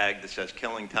a bag that says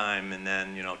killing time, and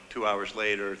then 2 hours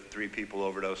later 3 people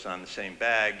overdose on the same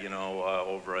bag,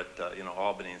 over at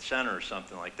Albany and Center or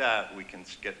something like that, we can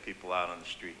get people out on the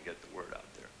street and get the word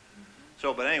out there.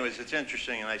 So, but anyways, it's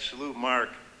interesting, and I salute Mark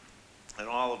and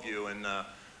all of you, and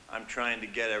I'm trying to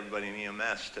get everybody in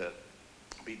EMS to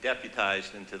be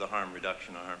deputized into the Harm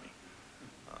Reduction Army.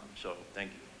 So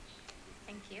thank you.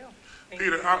 Thank you.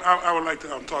 Peter, I would like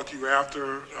to talk to you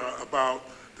after about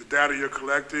the data you're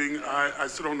collecting. I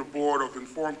sit on the board of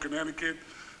Inform Connecticut.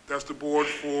 That's the board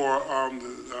for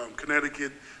the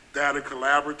Connecticut Data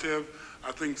Collaborative.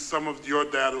 I think some of your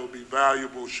data will be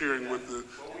valuable sharing with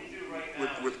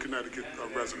with Connecticut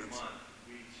residents.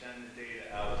 We send the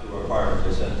data out to our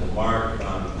partners. I send to Mark,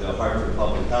 the Hartford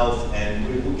Public Health,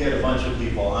 and we'll get a bunch of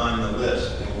people on the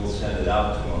list, and we'll send it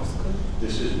out to them.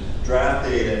 This is draft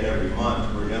data every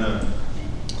month. We're going to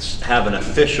have an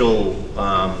official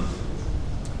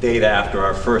data after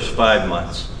our first 5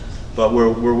 months. But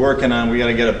we're working on, we got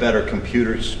to get a better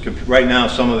right now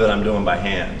some of it I'm doing by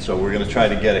hand. So we're going to try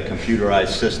to get a computerized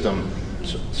system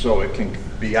so it can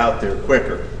be out there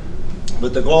quicker.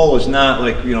 But the goal is not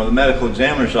like, the medical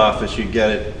examiner's office, you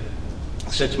get it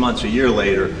 6 months, a year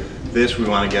later. This, we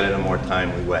want to get it in a more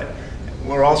timely way.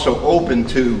 We're also open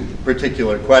to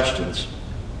particular questions.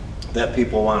 that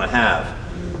people want to have.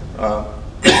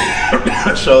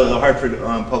 So the Hartford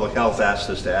Public Health asked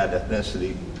us to add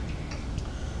ethnicity.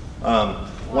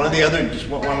 One of the other,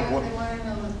 Why are you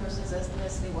known the person's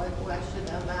ethnicity? Why should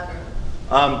that matter?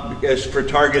 is for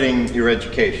targeting your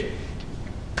education.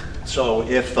 So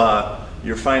if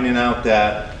you're finding out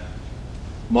that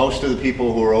most of the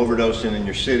people who are overdosing in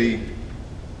your city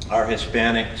are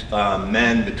Hispanic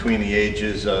men between the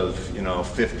ages of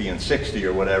 50 and 60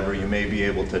 or whatever, you may be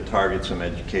able to target some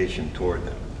education toward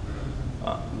them.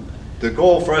 The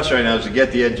goal for us right now is to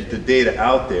get the data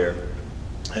out there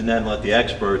and then let the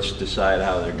experts decide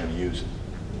how they're going to use it.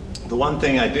 The one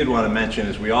thing I did want to mention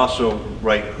is we also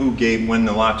write who gave, when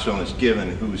naloxone is given,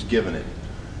 who's given it.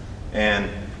 And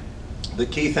the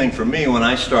key thing for me, when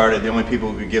I started, the only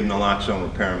people who could give naloxone were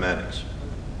paramedics.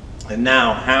 And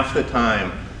now, half the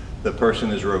time, the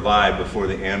person is revived before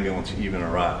the ambulance even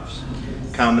arrives.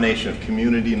 Combination of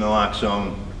community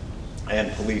naloxone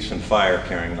and police and fire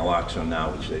carrying naloxone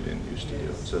now, which they didn't used to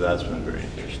do. So that's been very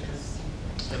interesting.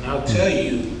 And I'll tell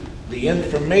you, the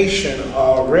information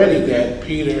already that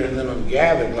Peter and them have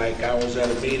gathered, like I was at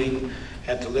a meeting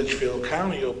at the Litchfield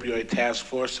County Opioid Task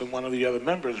Force, and one of the other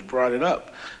members brought it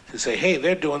up to say, hey,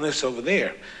 they're doing this over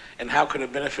there, and how can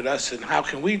it benefit us, and how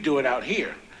can we do it out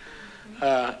here?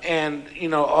 And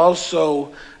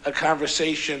also a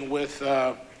conversation with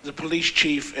the police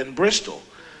chief in Bristol,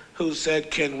 who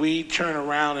said, can we turn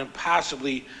around and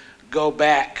possibly go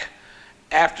back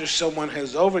after someone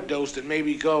has overdosed and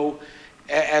maybe go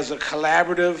as a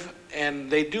collaborative, and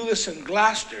they do this in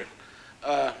Gloucester,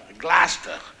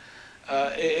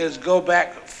 is go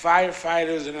back,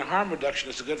 firefighters and in harm reduction,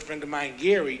 it's a good friend of mine,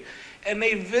 Gary, and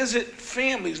they visit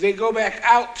families. They go back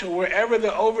out to wherever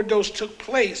the overdose took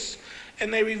place,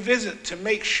 and they revisit to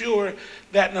make sure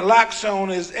that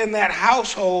naloxone is in that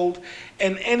household,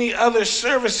 and any other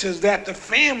services that the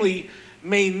family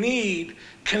may need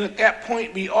can at that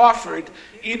point be offered,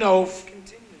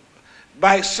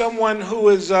 by someone who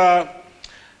is, I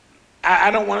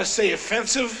don't want to say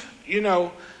offensive,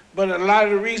 but a lot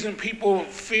of the reason people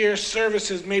fear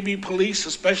services, maybe police,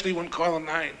 especially when calling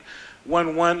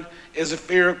 911, is a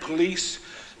fear of police.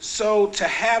 So to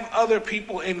have other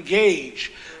people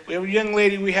engage, we have a young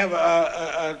lady, we have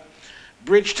a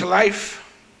Bridge to Life,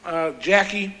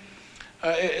 Jackie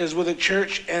is with a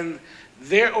church, and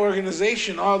their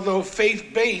organization, although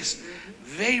faith-based,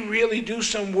 they really do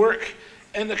some work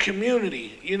in the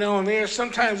community, and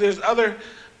sometimes there's other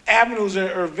avenues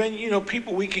or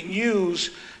people we can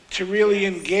use to really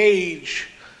engage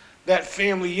that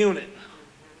family unit.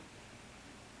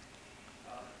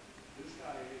 This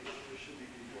guy should be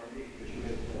before me because you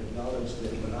had acknowledged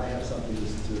it, but I have something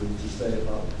to say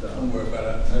about. Don't worry about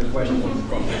it. Question.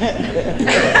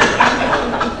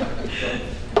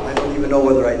 I don't even know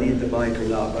whether I need the mic or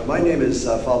not, but my name is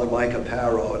Father Mike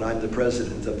Aparo, and I'm the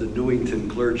president of the Newington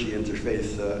Clergy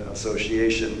Interfaith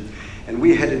Association. And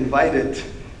we had invited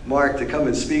Mark to come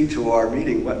and speak to our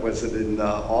meeting, what was it, in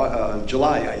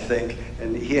July, I think,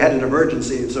 and he had an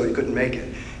emergency and so he couldn't make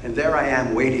it. And there I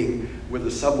am waiting with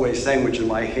a Subway sandwich in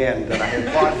my hand that I had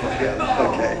bought for him,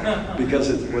 okay, because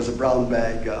it was a brown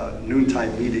bag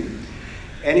noontime meeting.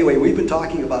 Anyway, we've been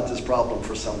talking about this problem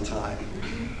for some time.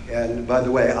 And by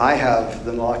the way, I have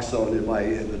the naloxone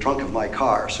in the trunk of my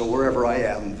car, so wherever I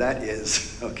am, that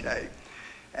is, okay.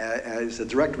 As a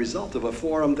direct result of a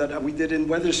forum that we did in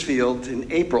Wethersfield in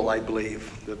April, I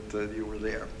believe, that you were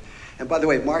there. And by the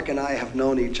way, Mark and I have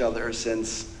known each other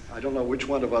since, I don't know which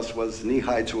one of us was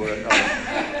knee-high to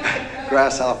a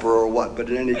grasshopper or what, but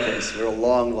in any case, for a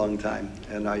long, long time.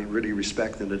 And I really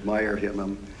respect and admire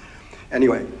him.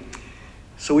 Anyway.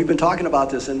 So we've been talking about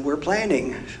this, and we're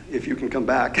planning, if you can come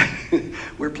back,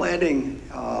 we're planning,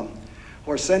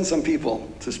 or send some people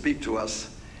to speak to us,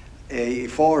 a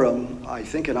forum, I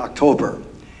think in October.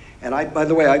 And by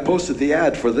the way, I posted the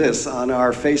ad for this on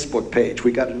our Facebook page.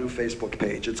 We got a new Facebook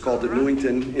page. It's called the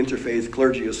Newington Interfaith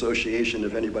Clergy Association,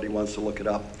 if anybody wants to look it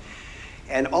up.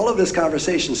 And all of this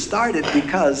conversation started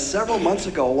because several months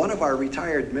ago, one of our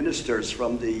retired ministers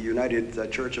from the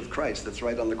United Church of Christ, that's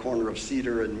right on the corner of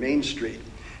Cedar and Main Street,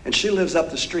 and she lives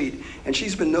up the street, and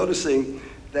she's been noticing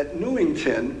that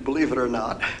Newington, believe it or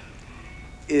not,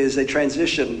 is a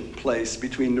transition place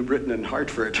between New Britain and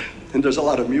Hartford, and there's a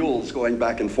lot of mules going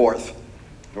back and forth,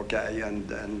 okay,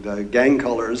 and gang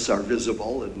colors are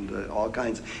visible, and all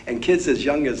kinds, and kids as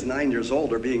young as 9 years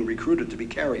old are being recruited to be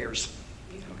carriers,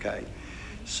 okay.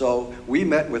 So we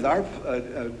met with our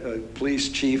police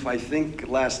chief, I think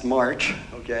last March,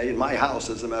 okay, in my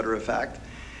house as a matter of fact,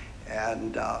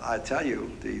 and I tell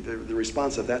you, the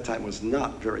response at that time was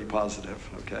not very positive,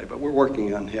 okay, but we're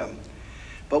working on him.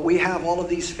 But we have all of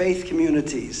these faith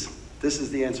communities. This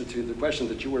is the answer to the question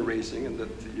that you were raising and that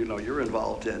you're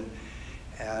involved in.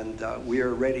 And we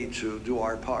are ready to do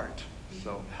our part.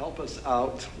 So help us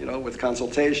out, with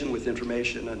consultation, with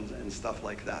information and stuff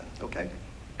like that, okay?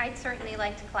 I'd certainly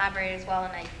like to collaborate as well,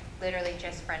 and I literally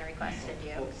just friend requested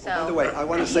you. So. By the way, I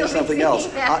want to say something else.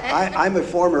 I'm a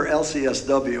former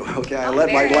LCSW, okay? I Oh,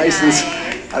 let my very license,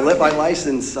 nice. I let my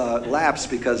license lapse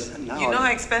because now You know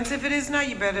how expensive it is now?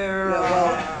 You better... Yeah,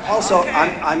 well, also, okay.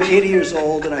 I'm 80 years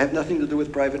old and I have nothing to do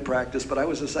with private practice, but I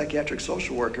was a psychiatric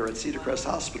social worker at Cedar Crest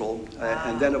Hospital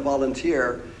and then a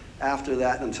volunteer after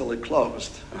that until it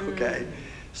closed, okay?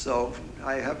 So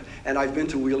I've been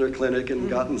to Wheeler Clinic and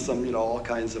gotten some, all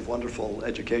kinds of wonderful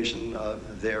education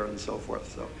there and so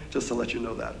forth. So just to let you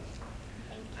know that.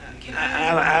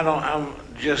 I'm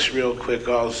just real quick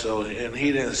also, and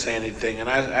he didn't say anything, and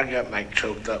I got like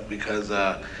choked up because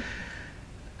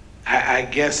I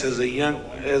guess as a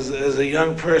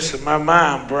young person, my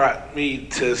mom brought me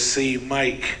to see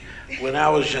Mike when I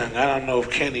was young. I don't know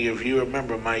if Kenny, if you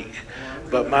remember Mike,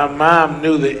 but my mom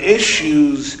knew the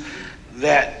issues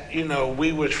that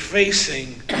we were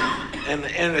facing in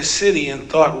the inner city and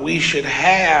thought we should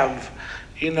have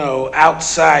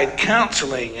outside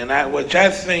counseling, and which I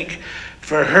think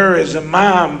for her as a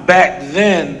mom back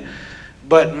then.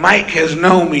 But Mike has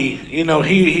known me,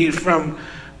 he from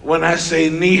when I say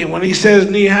when he says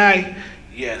knee high,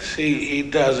 yes, he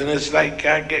does, and it's like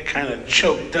I get kind of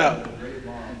choked up.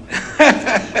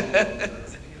 I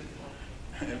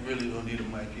really don't need a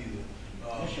mic either.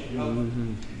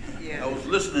 I was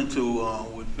listening to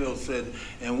what Phil said,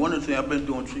 and one of the things, I've been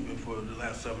doing treatment for the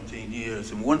last 17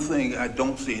 years, and one thing I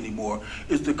don't see anymore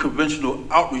is the conventional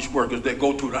outreach workers that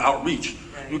go to the outreach.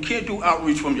 Right. You can't do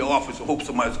outreach from your office and hope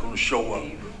somebody's going to show up.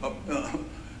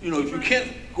 If you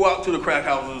can't go out to the crack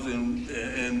houses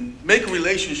and make a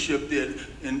relationship there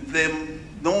and them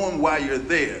knowing why you're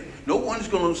there, no one's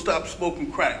going to stop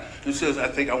smoking crack and says, I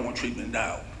think I want treatment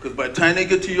now. Because by the time they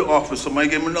get to your office, somebody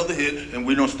give them another hit, and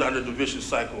we don't start the vicious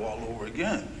cycle all over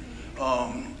again.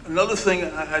 Another thing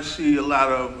I see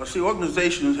I see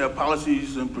organizations have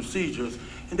policies and procedures,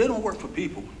 and they don't work for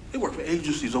people. They work for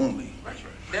agencies only.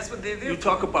 That's what they're there You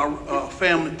talk about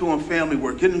doing family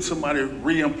work, getting somebody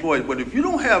re-employed, but if you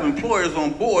don't have employers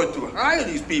on board to hire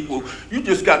these people, you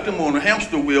just got them on a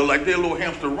hamster wheel like they're a little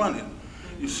hamster running.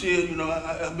 You see it,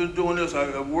 I've been doing this.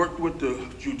 I've worked with the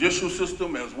judicial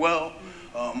system as well.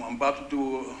 I'm about to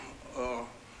do a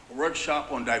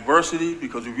workshop on diversity,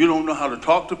 because if you don't know how to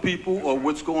talk to people or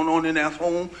what's going on in that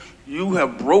home, you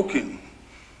have broken.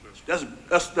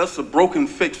 That's a broken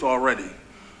fix already.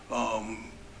 I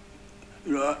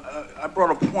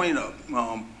brought a point up.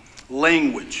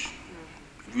 Language.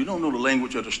 If you don't know the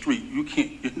language of the street, you're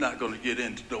not going to get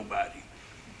into nobody.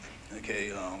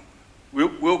 Okay.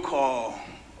 We'll call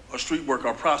a street worker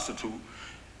a prostitute,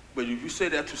 but if you say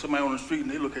that to somebody on the street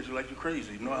and they look at you like you're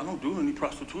crazy, no, I don't do any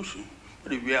prostitution.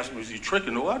 But if you ask me, is he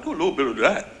tricking? No, I do a little bit of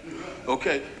that.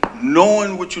 Okay,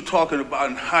 knowing what you're talking about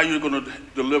and how you're going to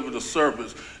deliver the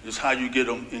service is how you get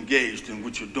them engaged in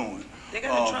what you're doing. They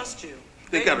got to trust you.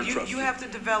 They got to trust you. You have to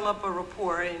develop a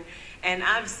rapport, and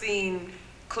I've seen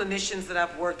clinicians that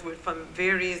I've worked with from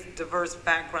various diverse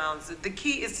backgrounds. The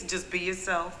key is to just be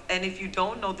yourself, and if you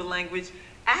don't know the language,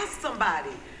 ask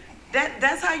somebody.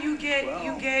 That's how you get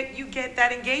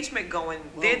that engagement going.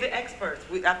 They're the experts.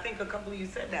 I think a couple of you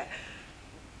said that.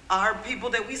 Our people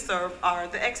that we serve are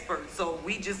the experts, so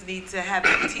we just need to have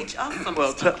them teach us some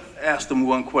stuff. Ask them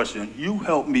one question. You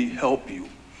help me help you,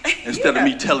 instead of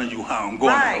me telling you how I'm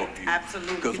going to help you.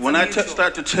 Absolutely. Because when I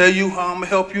start to tell you how I'm going to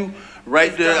help you,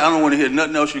 right there, I don't want to hear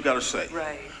nothing else you got to say.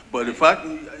 Right. But if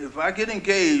I get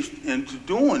engaged into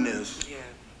doing this,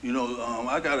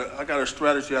 I got a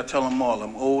strategy. I tell them all,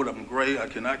 I'm old, I'm gray, I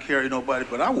cannot carry nobody,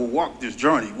 but I will walk this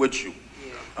journey with you.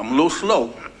 Yeah. I'm a little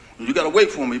slow. You got to wait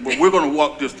for me, but we're going to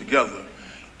walk this together.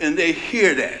 And they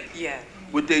hear that. Yeah.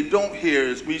 What they don't hear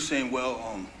is me saying,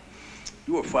 well,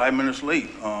 you were 5 minutes late.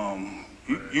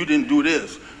 You didn't do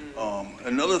this.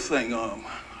 Another thing,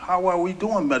 how are we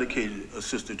doing medicated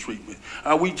assisted treatment?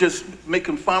 Are we just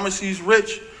making pharmacies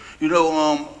rich?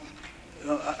 I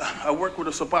worked with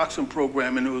a Suboxone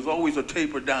program, and it was always a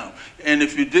taper down. And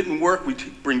if it didn't work, we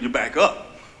bring you back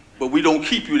up. But we don't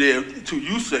keep you there until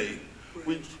you say.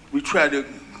 We try to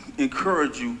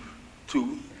encourage you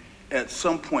to, at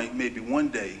some point, maybe one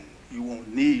day, you won't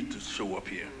need to show up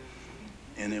here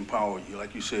and empower you.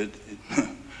 Like you said,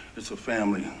 it's a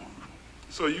family.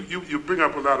 So you bring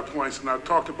up a lot of points, and I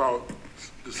talked about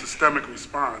the systemic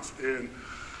response. And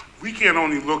we can't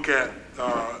only look at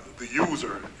the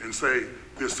user and say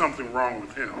there's something wrong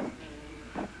with him.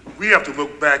 we have to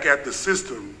look back at the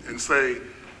system and say,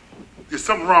 there's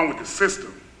something wrong with the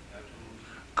system.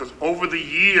 Because over the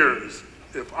years,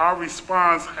 if our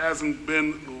response hasn't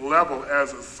been level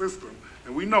as a system,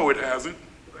 and we know it hasn't,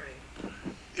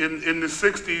 in the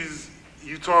 60s,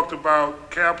 you talked about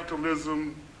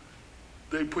capitalism,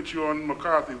 they put you on the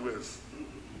McCarthy list.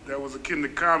 That was akin to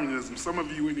communism. Some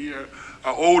of you in here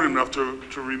are old enough to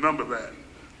remember that,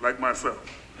 like myself.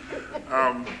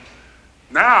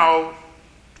 Now,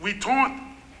 we taunt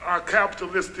our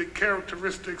capitalistic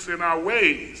characteristics in our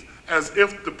ways as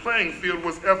if the playing field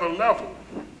was ever level.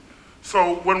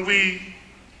 So when we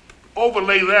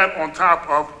overlay that on top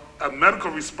of a medical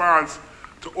response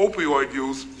to opioid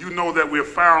use, you know that we're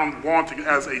found wanting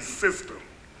as a system.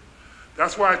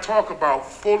 That's why I talk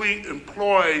about fully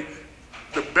employ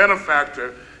the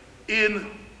benefactor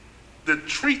in the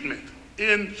treatment,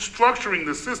 in structuring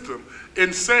the system,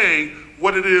 in saying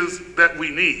what it is that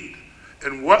we need.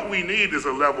 And what we need is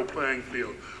a level playing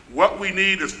field. What we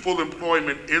need is full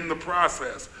employment in the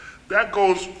process. That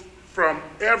goes from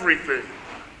everything,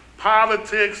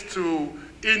 politics to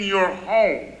in your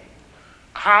home,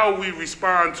 how we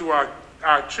respond to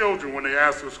our children when they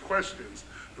ask us questions.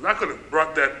 Because I could have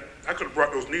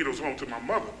brought those needles home to my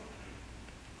mother,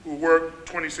 who worked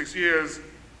 26 years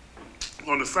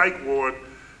on the psych ward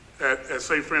at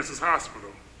St. Francis Hospital.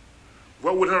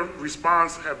 What would her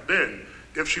response have been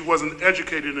if she wasn't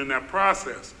educated in that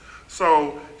process?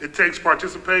 So it takes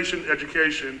participation,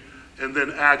 education, and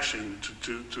then action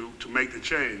to make the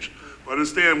change. But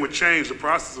understand with change, the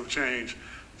process of change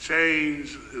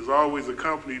is always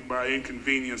accompanied by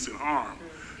inconvenience and harm.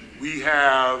 We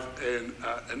have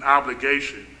an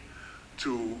obligation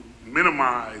to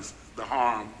minimize the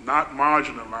harm, not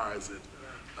marginalize it.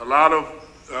 A lot of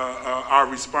our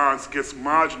response gets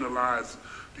marginalized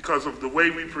because of the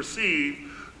way we perceive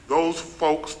those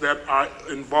folks that are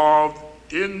involved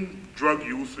in drug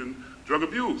use and drug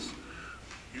abuse.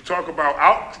 You talk about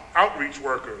outreach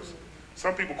workers.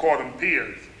 Some people call them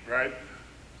peers, right?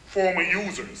 Former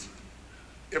users.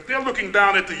 If they're looking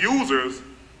down at the users,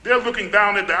 they're looking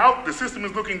down at the system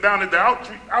is looking down at the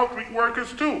outreach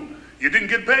workers too. You didn't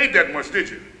get paid that much, did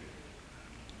you?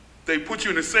 They put you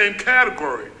in the same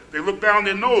category. They look down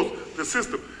their nose, the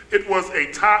system. It was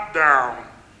a top-down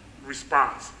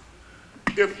response.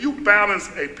 If you balance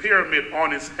a pyramid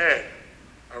on its head,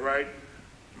 all right,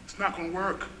 it's not gonna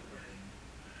work.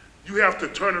 You have to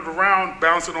turn it around,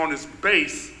 bounce it on its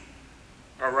base,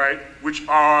 all right, which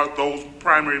are those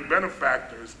primary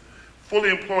benefactors, fully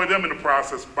employ them in the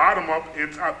process, bottom up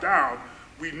and top down.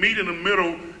 We meet in the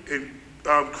middle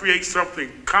and create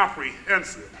something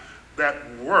comprehensive that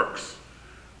works.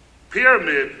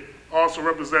 Pyramid, also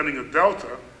representing a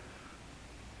delta,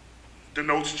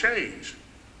 denotes change.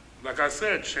 Like I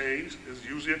said, change is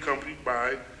usually accompanied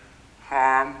by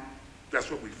harm. That's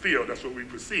what we feel, that's what we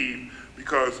perceive,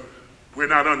 because we're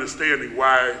not understanding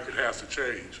why it has to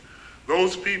change.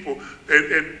 Those people,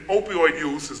 and opioid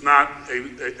use is not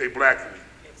a black thing.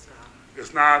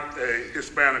 It's not a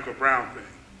Hispanic or brown thing.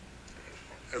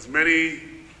 As many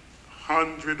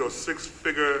 100 or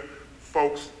 6-figure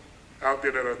folks out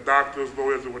there that are doctors,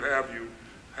 lawyers, or what have you,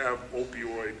 have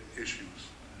opioid issues.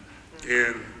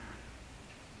 And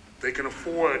they can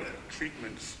afford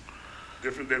treatments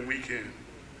different than we can.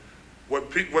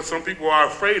 What some people are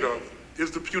afraid of is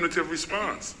the punitive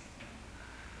response.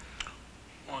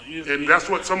 And that's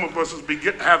what some of us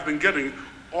have been getting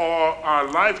all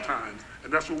our lifetimes,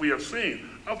 and that's what we have seen.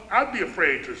 I'd be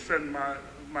afraid to send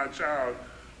my child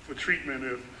for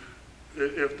treatment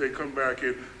if they come back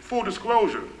in. Full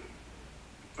disclosure,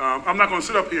 I'm not gonna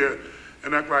sit up here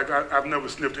and act like I've never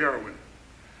sniffed heroin.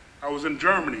 I was in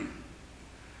Germany,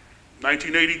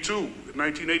 1982,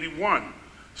 1981,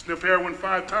 sniffed heroin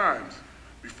 5 times.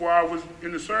 Before I was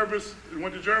in the service and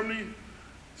went to Germany,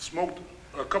 smoked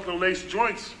a couple of lace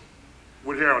joints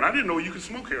with heroin. I didn't know you could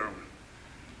smoke heroin.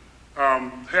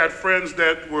 Had friends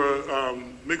that were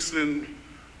mixing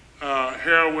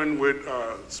heroin with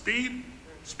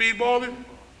speedballing.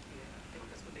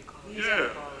 Yeah.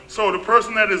 So the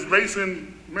person that is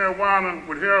lacing marijuana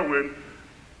with heroin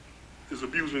is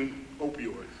abusing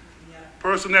opioids.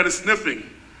 Person that is sniffing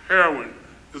heroin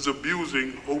is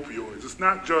abusing opioids. It's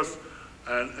not just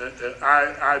an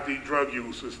IV drug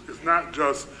use. It's not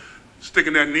just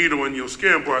sticking that needle in your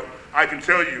skin, but I can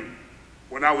tell you,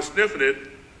 when I was sniffing it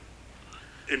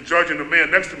and judging the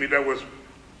man next to me that was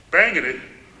banging it,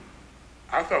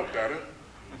 I felt better.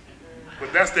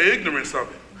 But that's the ignorance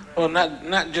of it. Well,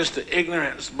 not just the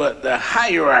ignorance, but the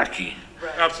hierarchy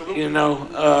Absolutely. You know,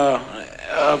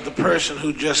 of the person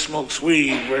who just smokes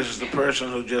weed versus the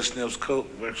person who just sniffs coke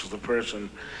versus the person,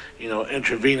 you know,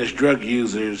 intravenous drug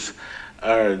users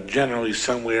are generally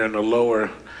somewhere in the lower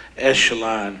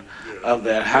echelon of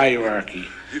that hierarchy.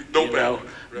 You know,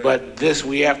 but this,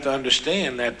 we have to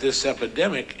understand that this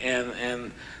epidemic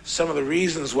and some of the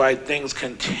reasons why things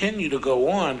continue to go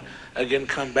on, again,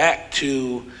 come back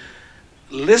to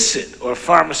illicit or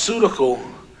pharmaceutical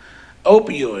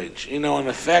opioids, you know, and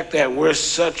the fact that we're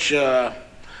such gratuitous,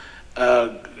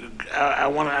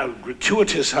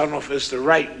 I don't know if it's the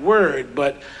right word,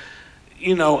 but,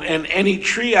 you know, in any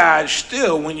triage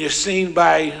still, when you're seen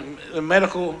by the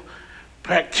medical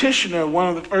practitioner, one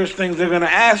of the first things they're going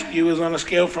to ask you is on a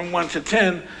scale from 1 to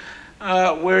 10,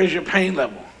 where is your pain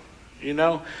level, you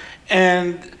know?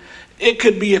 And it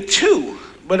could be a 2,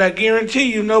 but I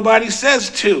guarantee you nobody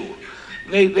says 2.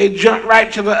 They jump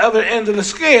right to the other end of the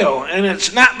scale, and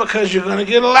it's not because you're going to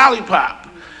get a lollipop.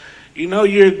 You know,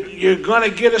 you're going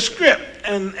to get a script,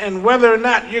 and whether or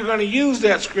not you're going to use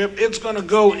that script, it's going to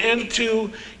go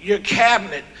into your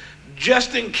cabinet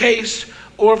just in case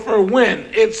or for when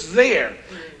it's there.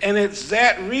 And it's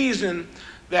that reason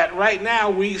that right now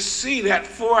we see that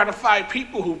 4 out of 5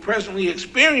 people who presently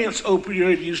experience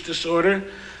opioid use disorder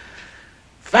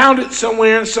found it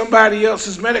somewhere in somebody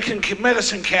else's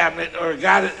medicine cabinet, or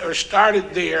got it or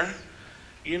started there,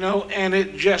 you know, and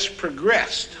it just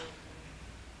progressed.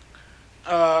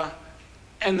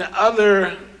 And the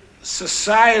other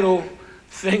societal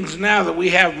things now that we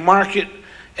have market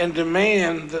and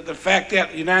demand, that the fact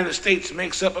that the United States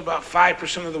makes up about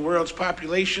 5% of the world's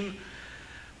population,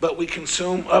 but we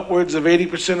consume upwards of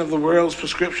 80% of the world's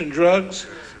prescription drugs,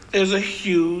 there's a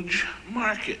huge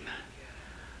market.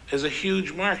 There's a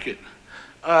huge market.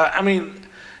 I mean,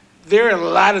 there are a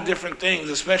lot of different things,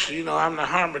 especially, you know, I'm the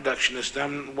harm reductionist.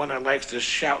 I'm one that likes to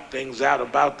shout things out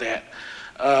about that.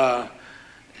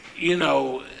 You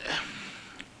know,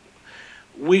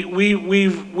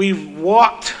 we've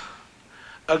walked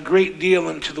a great deal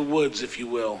into the woods, if you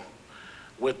will,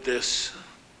 with this,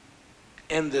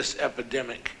 in this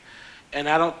epidemic. And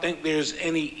I don't think there's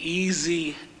any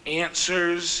easy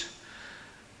answers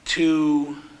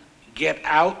to get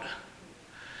out.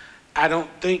 I don't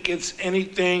think it's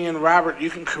anything, and Robert, you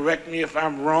can correct me if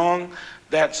I'm wrong,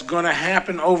 that's going to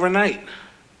happen overnight.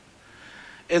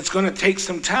 It's going to take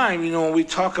some time. You know, when we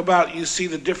talk about, you see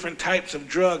the different types of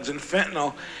drugs and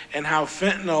fentanyl, and how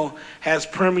fentanyl has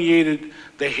permeated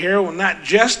the heroin, not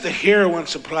just the heroin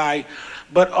supply,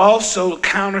 but also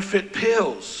counterfeit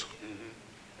pills.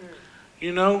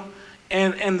 You know,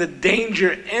 and the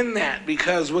danger in that,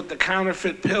 because with the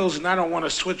counterfeit pills, and I don't want to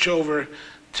switch over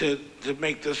to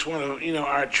make this one of, you know,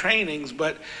 our trainings,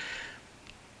 but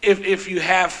if you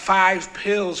have 5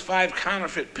 pills, 5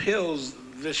 counterfeit pills,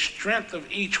 the strength of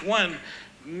each one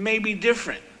may be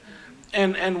different.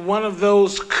 And one of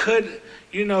those could,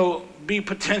 you know, be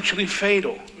potentially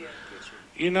fatal.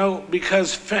 You know,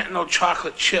 because fentanyl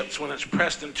chocolate chips when it's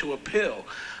pressed into a pill.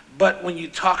 But when you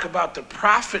talk about the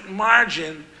profit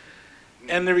margin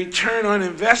and the return on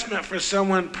investment for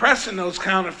someone pressing those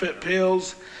counterfeit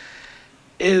pills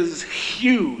is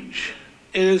huge.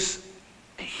 It is,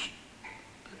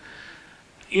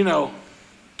 you know,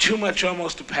 too much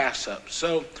almost to pass up.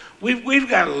 So we've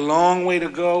got a long way to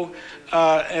go.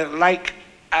 And like,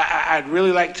 I'd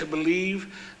really like to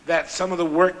believe that some of the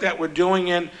work that we're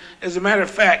doing, and as a matter of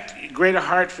fact, Greater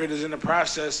Hartford is in the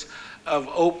process of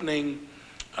opening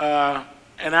an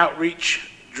outreach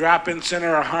drop-in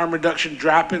center, a harm reduction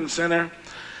drop-in center.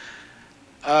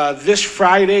 This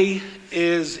Friday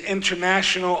is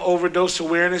International Overdose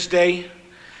Awareness Day,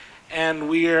 and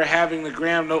we are having the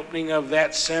grand opening of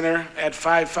that center at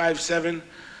 557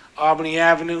 Albany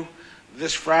Avenue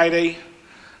this Friday.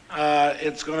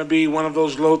 It's going to be one of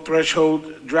those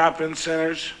low-threshold drop-in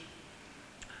centers.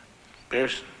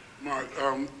 Bears? Mark,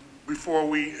 before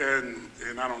we end,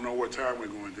 and I don't know what time we're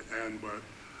going to end, but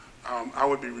I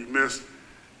would be remiss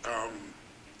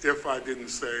if I didn't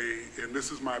say, and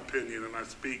this is my opinion, and I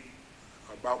speak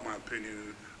about my opinion,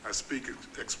 and I speak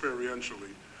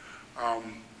experientially.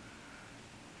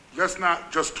 Let's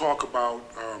not just talk about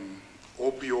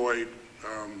opioid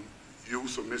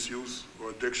use or misuse or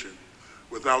addiction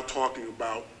without talking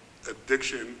about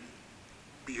addictive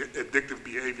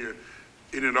behavior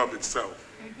in and of itself.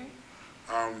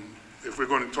 If we're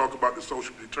going to talk about the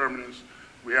social determinants,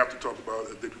 we have to talk about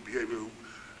addictive behavior.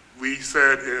 We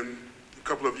said, and a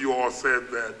couple of you all said,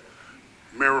 that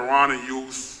marijuana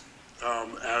use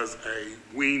as a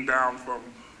wean down from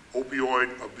opioid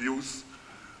abuse.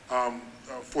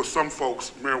 For some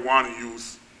folks, marijuana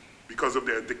use because of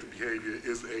their addictive behavior,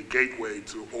 is a gateway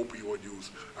to opioid use.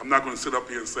 I'm not going to sit up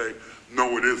here and say,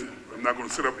 no, it isn't. I'm not going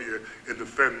to sit up here and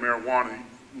defend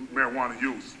marijuana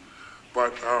use.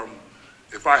 But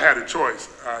if I had a choice,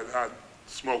 I'd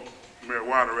smoke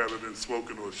marijuana rather than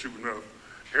smoking or shooting up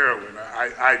heroin.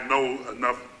 I know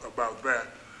enough about that.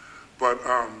 But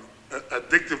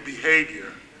addictive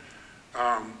behavior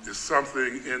is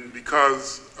something, and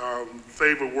because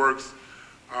Favor works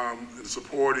in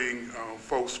supporting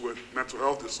folks with mental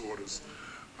health disorders,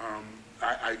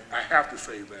 I have to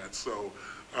say that. So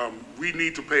we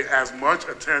need to pay as much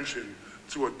attention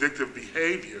to addictive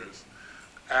behaviors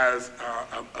as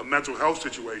a mental health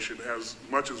situation as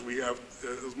much as we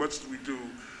do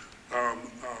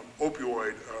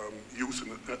opioid use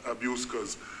and abuse,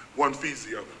 because one feeds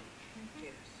the other.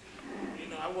 You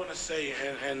know, I want to say,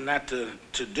 and not to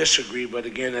disagree, but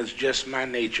again, it's just my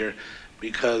nature,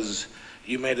 because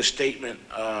you made a statement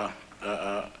that,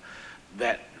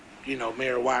 you know,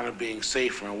 marijuana being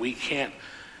safer, and we can't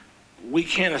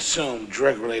assume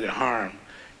drug-related harm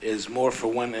is more for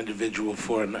one individual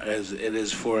as it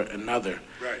is for another.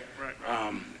 Right.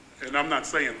 And I'm not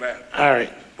saying that. All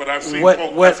right. But I've seen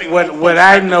what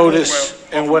I notice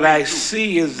and what I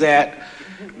see is that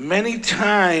many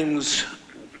times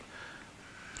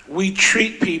we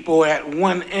treat people at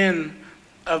one end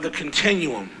of the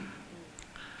continuum.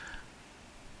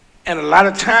 And a lot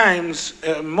of times,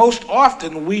 most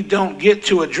often, we don't get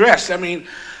to address. I mean,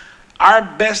 our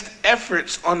best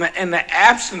efforts in the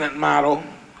abstinence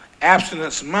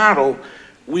model,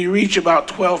 we reach about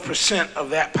 12% of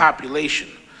that population.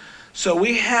 So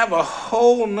we have a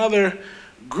whole nother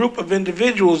group of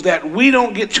individuals that we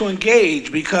don't get to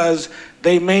engage because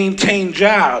they maintain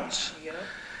jobs.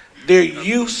 Their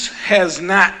use has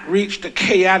not reached a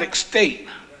chaotic state.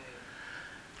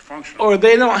 Or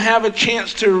they don't have a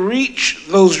chance to reach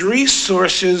those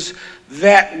resources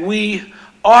that we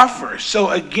offer. So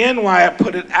again, why I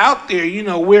put it out there, you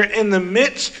know, we're in the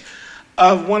midst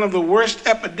of one of the worst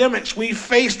epidemics we've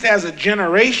faced as a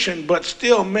generation, but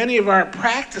still many of our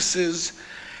practices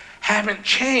haven't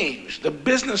changed. The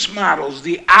business models,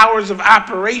 the hours of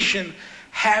operation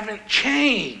haven't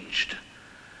changed.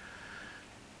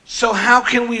 So how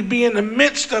can we be in the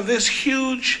midst of this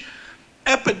huge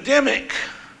epidemic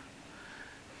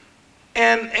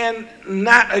and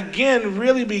not again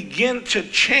really begin to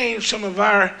change some of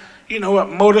our, you know,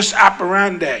 modus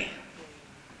operandi?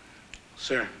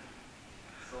 Sir.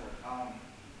 So,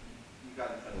 you guys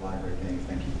said a lot of great things,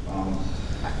 thank you.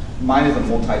 Mine is a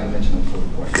multi-dimensional sort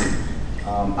of question.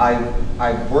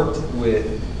 I've worked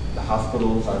with the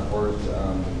hospitals, I've worked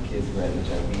with kids who had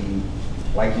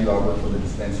HIV. Like you, I work for the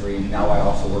dispensary. Now I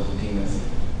also work for Demas.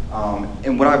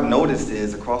 And what I've noticed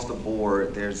is across the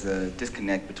board, there's a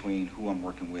disconnect between who I'm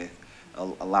working with, a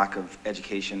lack of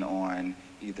education on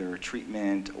either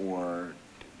treatment or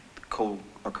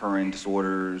co-occurring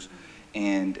disorders.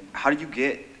 And how do you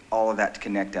get all of that to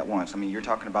connect at once? I mean, you're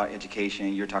talking about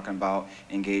education, you're talking about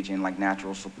engaging like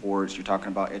natural supports, you're talking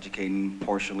about educating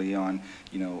partially on,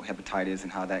 you know, hepatitis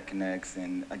and how that connects,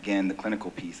 and again, the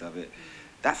clinical piece of it.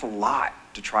 That's a lot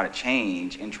to try to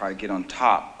change and try to get on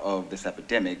top of this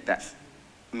epidemic. That's,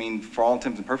 I mean, for all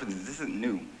intents and purposes, this isn't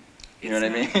new. You know what I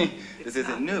mean? This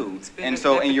isn't new. And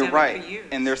so, and you're right.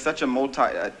 And there's such a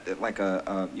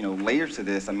you know, layers to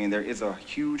this. I mean, there is a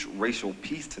huge racial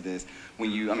piece to this. When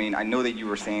you, I mean, I know that you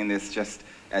were saying this just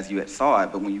as you had saw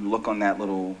it, but when you look on that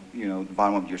little, you know, the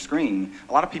bottom of your screen,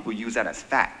 a lot of people use that as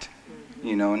fact.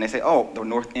 You know, and they say, oh, the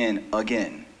North End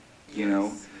again. You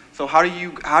know. So how do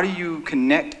you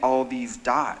connect all these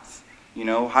dots? You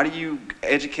know, how do you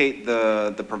educate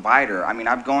the provider? I mean,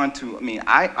 I've gone to, I mean,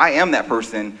 I am that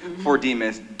person for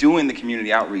Demas doing the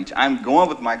community outreach. I'm going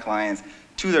with my clients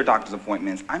to their doctor's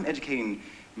appointments. I'm educating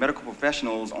medical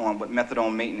professionals on what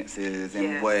methadone maintenance is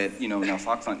and what, you know,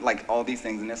 naltrexone, like all these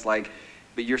things. And it's like,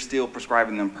 but you're still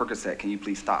prescribing them Percocet. Can you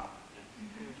please stop?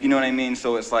 You know what I mean?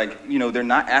 So it's like, you know, they're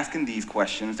not asking these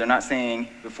questions. They're not saying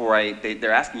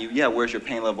they're asking you, yeah, where's your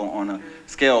pain level on a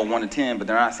scale of 1 to 10, but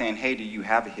they're not saying, hey, do you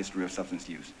have a history of substance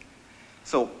use?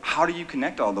 So how do you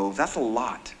connect all those? That's a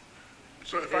lot.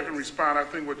 So if I can respond, I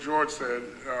think what George said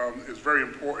is very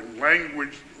important.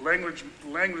 Language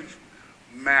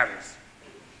matters.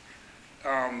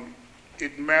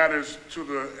 It matters to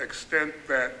the extent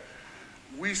that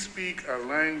we speak a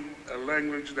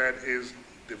language that is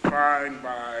defined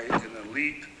by an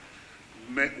elite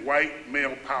white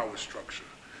male power structure.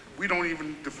 We don't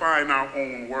even define our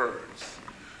own words.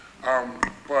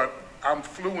 But I'm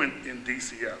fluent in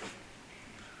DCF.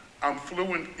 I'm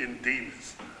fluent in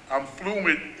Demas. I'm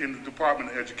fluent in the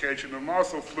Department of Education. I'm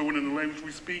also fluent in the language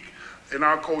we speak in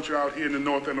our culture out here in the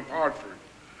north end of Hartford.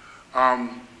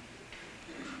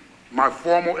 My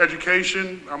formal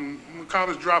education, I'm a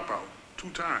college dropout 2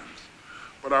 times,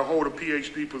 but I hold a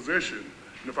PhD position.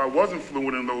 And if I wasn't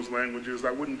fluent in those languages,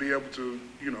 I wouldn't be able to,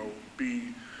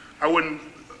 I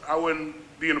wouldn't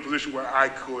be in a position where I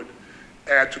could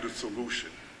add to the solution.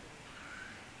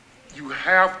 You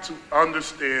have to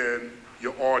understand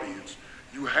your audience.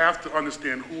 You have to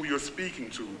understand who you're speaking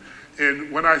to. And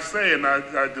when I say, and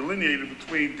I delineated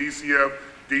between DCF,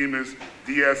 DEMIS,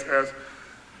 DSS,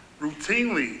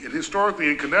 routinely and historically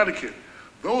in Connecticut,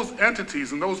 those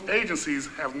entities and those agencies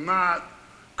have not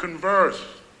conversed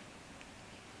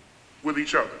with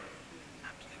each other.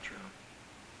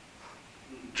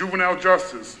 Juvenile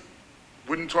justice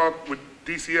wouldn't talk with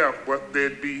DCF, but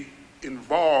they'd be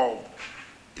involved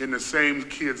in the same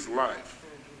kid's life.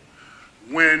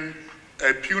 When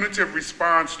a punitive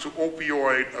response to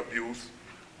opioid abuse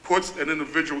puts an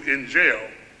individual in jail,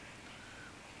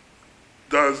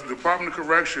 does the Department of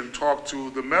Correction talk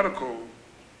to the medical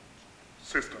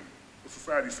system, the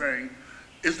society, saying,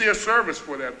 is there a service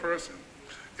for that person?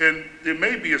 And there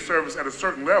may be a service at a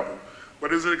certain level,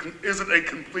 but is it a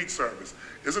complete service?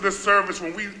 Is it a service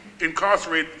when we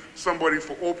incarcerate somebody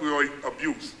for opioid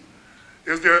abuse?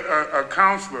 Is there a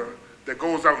counselor that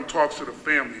goes out and talks to the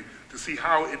family to see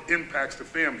how it impacts the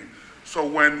family? So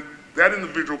when that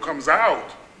individual comes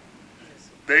out,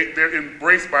 they're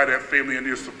embraced by that family and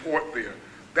there's support there.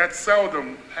 That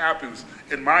seldom happens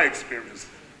in my experience.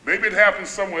 Maybe it happens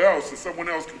somewhere else and someone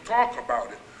else can talk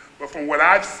about it. But from what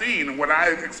I've seen and what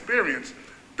I've experienced,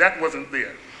 that wasn't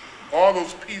there. All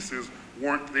those pieces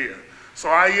weren't there. So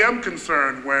I am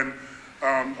concerned when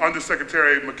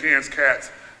Undersecretary McCann's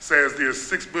Katz says there's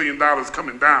 $6 billion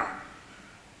coming down.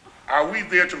 Are we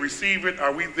there to receive it?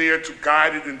 Are we there to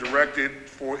guide it and direct it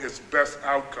for its best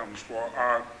outcomes for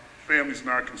our families and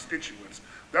our constituents?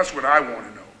 That's what I want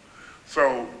to know.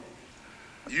 So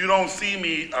you don't see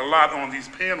me a lot on these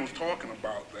panels talking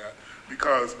about that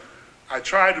because I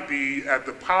try to be at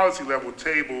the policy level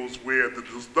tables where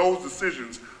those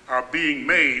decisions are being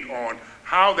made on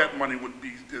how that money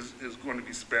is going to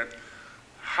be spent,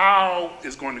 how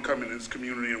it's going to come in this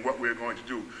community and what we're going to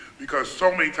do. Because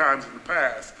so many times in the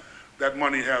past, that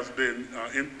money has been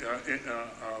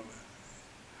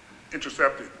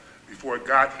intercepted before it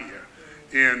got here.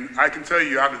 And I can tell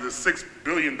you out of the $6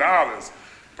 billion,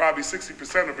 probably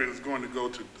 60% of it is going to go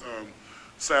to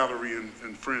salary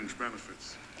and fringe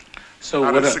benefits. So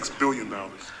out of $6 billion.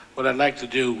 What I'd like to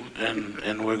do,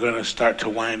 and we're going to start to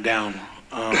wind down.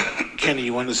 Kenny,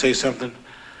 you want to say something?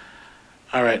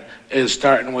 All right, is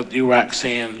starting with you,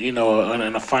 Roxanne, in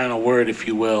a final word, if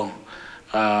you will,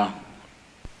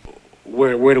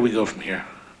 where do we go from here?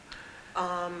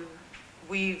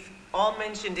 We've all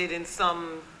mentioned it in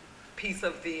some piece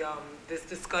of the this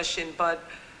discussion, but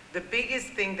the biggest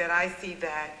thing that I see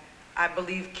that I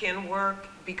believe can work,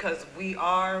 because we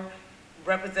are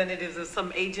representatives of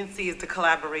some agency, is the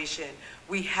collaboration.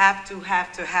 We have to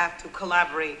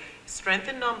collaborate. Strength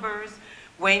in numbers.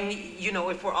 When,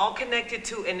 if we're all connected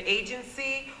to an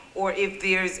agency, or if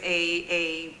there's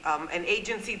an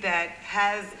agency that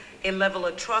has a level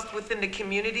of trust within the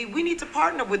community, we need to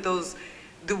partner with those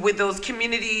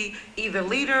community either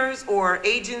leaders or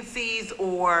agencies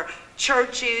or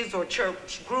churches or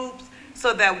church groups,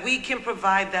 so that we can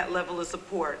provide that level of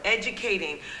support,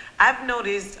 educating. I've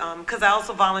noticed, because I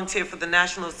also volunteer for the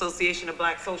National Association of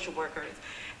Black Social Workers,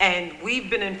 and we've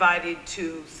been invited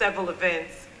to several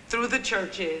events through the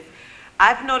churches.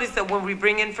 I've noticed that when we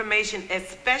bring information,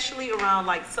 especially around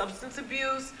like substance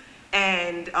abuse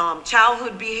and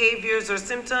childhood behaviors or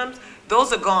symptoms,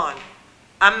 those are gone.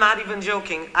 I'm not even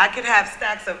joking. I could have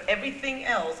stacks of everything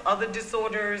else, other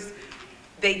disorders.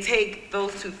 They take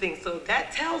those 2 things. So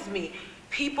that tells me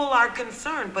people are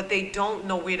concerned, but they don't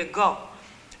know where to go.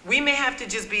 We may have to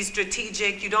just be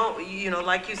strategic. You don't,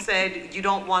 like you said, you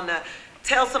don't want to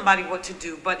tell somebody what to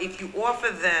do, but if you offer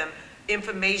them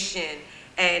information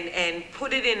and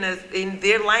put it in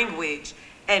their language,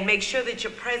 and make sure that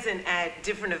you're present at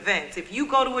different events. If you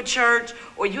go to a church,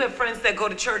 or you have friends that go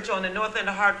to church on the north end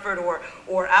of Hartford,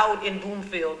 or out in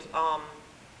Bloomfield,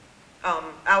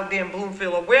 out there in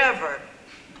Bloomfield or wherever,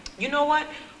 you know what?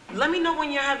 Let me know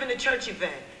when you're having a church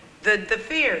event. The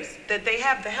fairs that they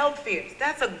have, the health fairs,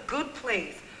 that's a good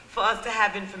place for us to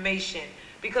have information,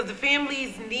 because the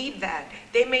families need that.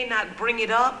 They may not bring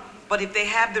it up, but if they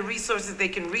have the resources, they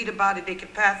can read about it, they can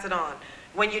pass it on.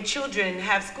 When your children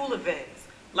have school events,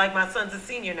 like my son's a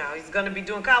senior now, he's gonna be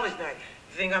doing college night.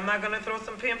 You think I'm not gonna throw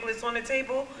some pamphlets on the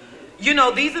table? you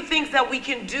know, these are things that we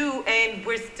can do, and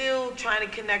we're still trying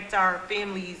to connect our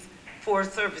families for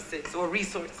services or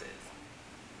resources.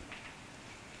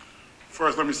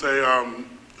 First, let me say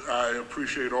I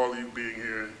appreciate all of you being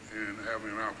here and having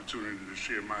an opportunity to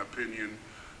share my opinion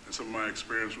and some of my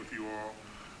experience with you all.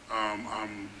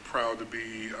 I'm proud to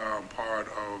be part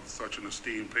of such an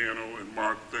esteemed panel, and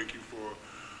Mark, thank you for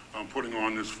putting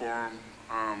on this forum.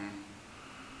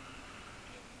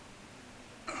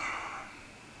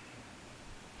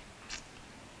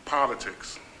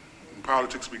 Politics.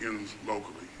 Politics begins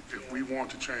locally. If we want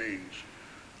to change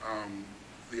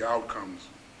the outcomes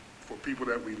for people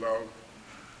that we love,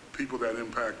 people that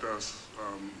impact us,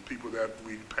 people that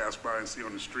we pass by and see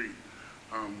on the street,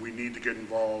 we need to get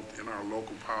involved in our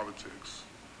local politics.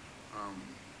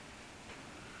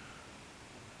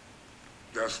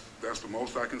 That's the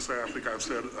most I can say. I think I've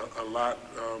said a lot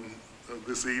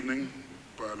this evening,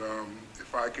 but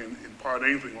if I can impart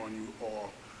anything on you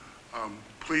all,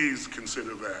 please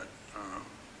consider that.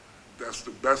 That's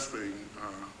the best thing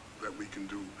that we can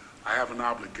do. I have an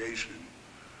obligation,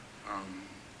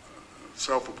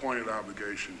 self-appointed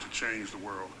obligation to change the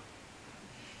world.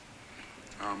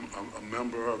 I'm a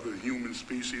member of the human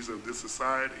species of this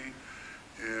society,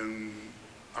 and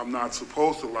I'm not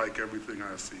supposed to like everything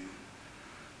I see,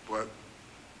 but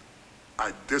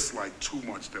I dislike too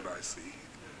much that I see.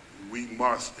 We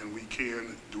must and we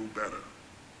can do better.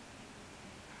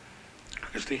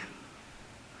 Christy?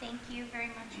 Thank you very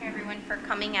much, everyone, for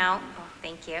coming out. Oh,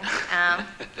 thank you.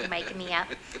 Miking me up.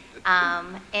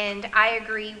 And I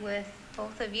agree with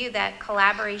both of you that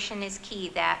collaboration is key,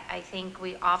 that I think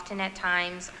we often at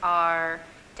times are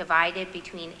divided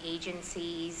between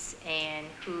agencies and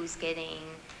who's getting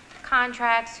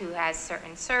contracts, who has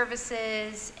certain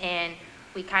services, and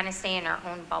we kind of stay in our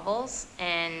own bubbles,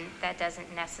 and that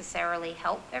doesn't necessarily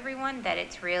help everyone, that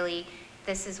it's really,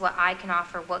 this is what I can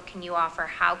offer, what can you offer,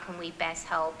 how can we best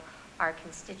help our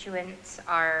constituents,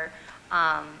 our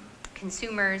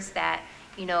consumers that,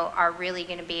 you know, are really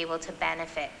going to be able to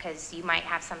benefit, because you might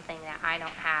have something that I don't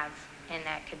have, and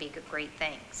that could be a great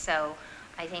thing. So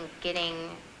I think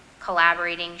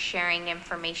collaborating, sharing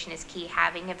information is key.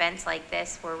 Having events like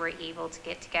this where we're able to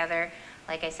get together.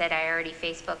 Like I said, I already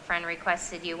Facebook friend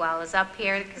requested you while I was up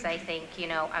here, because I think, you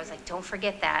know, I was like, don't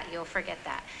forget that, you'll forget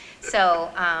that. So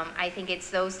I think it's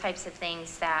those types of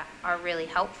things that are really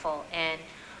helpful, and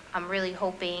I'm really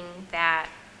hoping that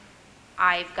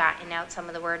I've gotten out some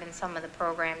of the word in some of the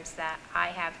programs that I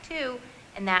have too,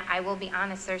 and that I will be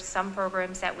honest, there's some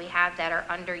programs that we have that are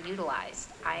underutilized.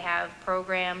 I have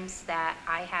programs that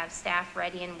I have staff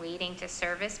ready and waiting to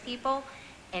service people,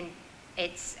 and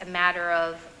it's a matter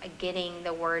of getting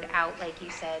the word out, like you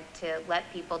said, to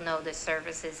let people know the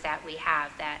services that we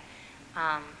have, that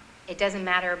it doesn't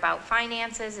matter about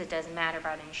finances, it doesn't matter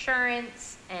about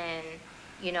insurance, and,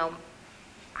 you know,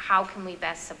 how can we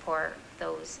best support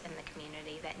those in the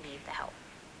community that need the help?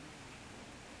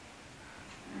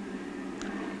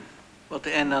 Well,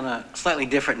 to end on a slightly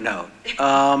different note,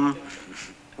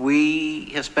 we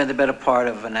have spent the better part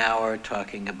of an hour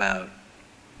talking about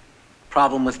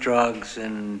problem with drugs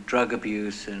and drug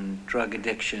abuse and drug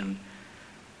addiction,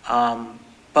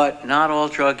 but not all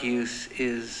drug use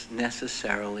is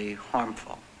necessarily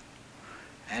harmful.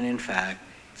 And in fact,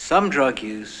 some drug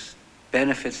use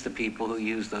benefits the people who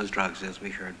use those drugs, as we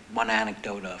heard one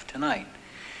anecdote of tonight.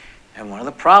 And one of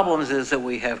the problems is that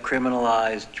we have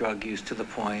criminalized drug use to the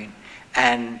point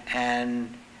and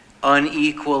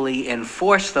unequally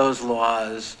enforce those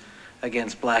laws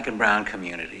against black and brown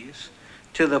communities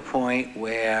to the point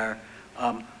where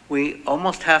we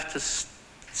almost have to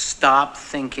stop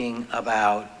thinking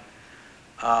about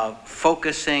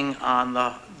focusing on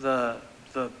the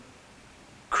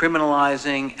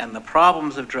criminalizing and the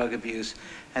problems of drug abuse,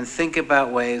 and think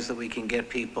about ways that we can get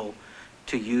people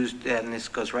to use, and this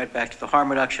goes right back to the harm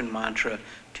reduction mantra,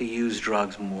 to use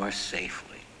drugs more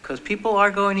safely. Because people are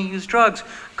going to use drugs,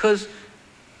 because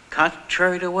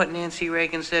contrary to what Nancy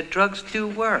Reagan said, drugs do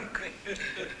work.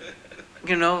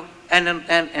 You know,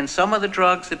 and some of the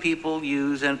drugs that people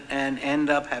use and end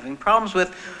up having problems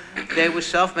with, they were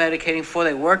self-medicating for,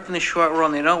 they worked in the short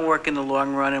run, they don't work in the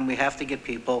long run, and we have to get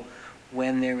people,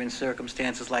 when they're in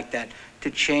circumstances like that, to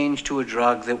change to a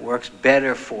drug that works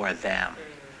better for them.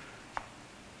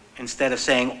 Instead of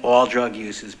saying all drug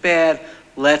use is bad,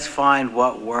 let's find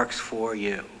what works for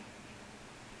you.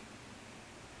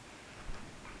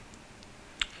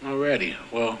 Alrighty,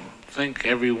 well, thank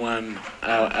everyone.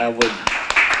 I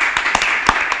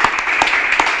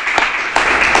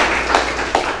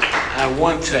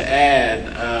want to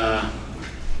add,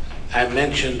 I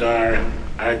mentioned our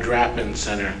drop-in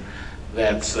center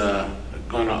that's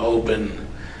going to open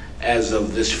as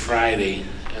of this Friday,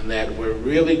 and that we're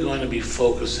really going to be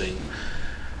focusing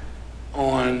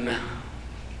on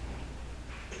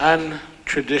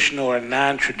untraditional or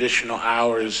non-traditional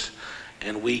hours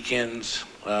and weekends.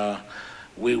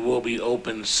 We will be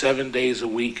open 7 days a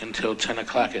week until 10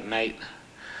 o'clock at night.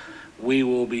 We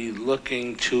will be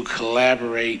looking to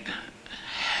collaborate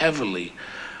heavily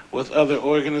with other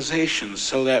organizations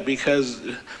so that, because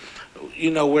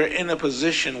we're in a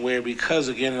position where, because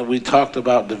again, we talked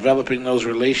about developing those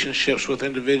relationships with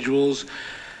individuals,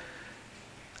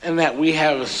 and that we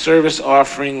have service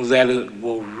offerings that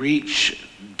will reach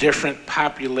different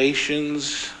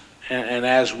populations, and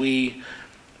as we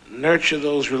nurture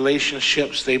those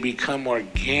relationships, they become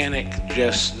organic,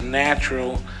 just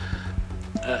natural,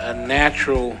 a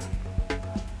natural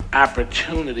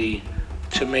opportunity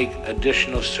to make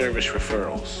additional service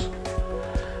referrals.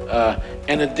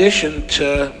 In addition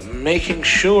to making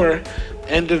sure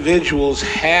individuals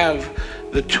have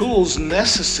the tools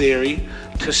necessary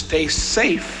to stay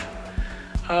safe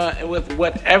with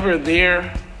whatever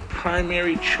their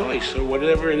primary choice or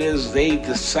whatever it is they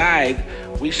decide.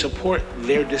 We support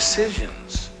their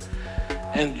decisions.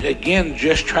 And again,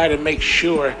 just try to make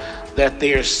sure that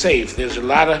they are safe. There's a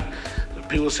lot of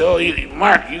people say, oh,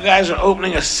 Mark, you guys are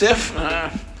opening a SIF?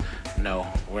 No,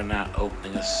 we're not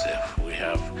opening a SIF. We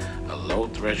have a low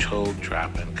threshold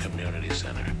drop-in community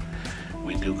center.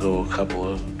 We do go a couple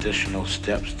of additional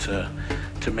steps to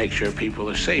make sure people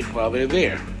are safe while they're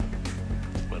there.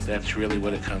 But that's really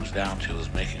what it comes down to, is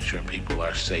making sure people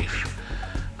are safe.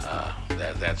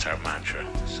 That's our mantra.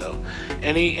 So,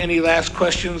 any last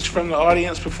questions from the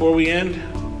audience before we end?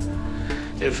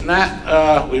 If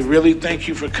not, we really thank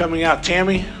you for coming out.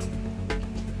 Tammy?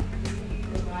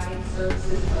 Providing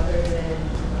services other than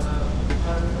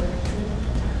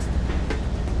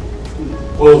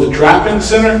Will the drop-in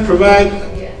center provide?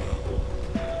 Yes.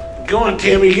 Go on,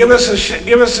 Tammy. Give us a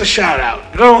shout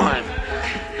out. Go on.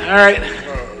 All right.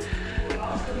 We'll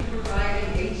also be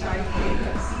providing HIV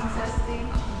vaccine testing,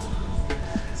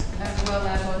 as well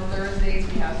as on Thursdays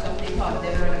we have something called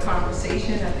Dinner and a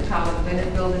Conversation at the College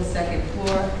Bennett Building, second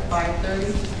floor,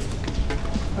 5:30.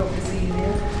 Hope to see you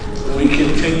there. We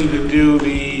continue to do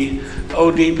the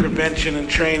OD prevention and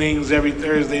trainings every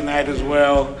Thursday night as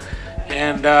well.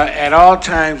 And at all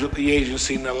times with the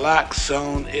agency,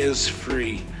 naloxone is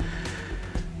free.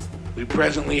 We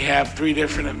presently have 3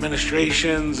 different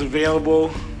administrations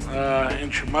available,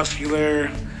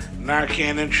 intramuscular,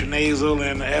 Narcan intranasal,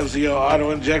 and Evzio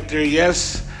auto-injector.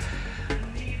 Yes?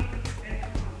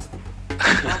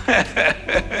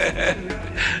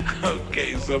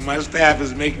 Okay, so my staff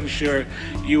is making sure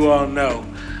you all know.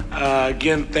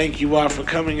 Again, thank you all for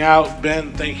coming out.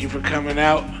 Ben, thank you for coming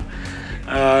out.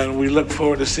 And we look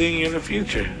forward to seeing you in the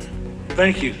future.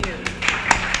 Thank you.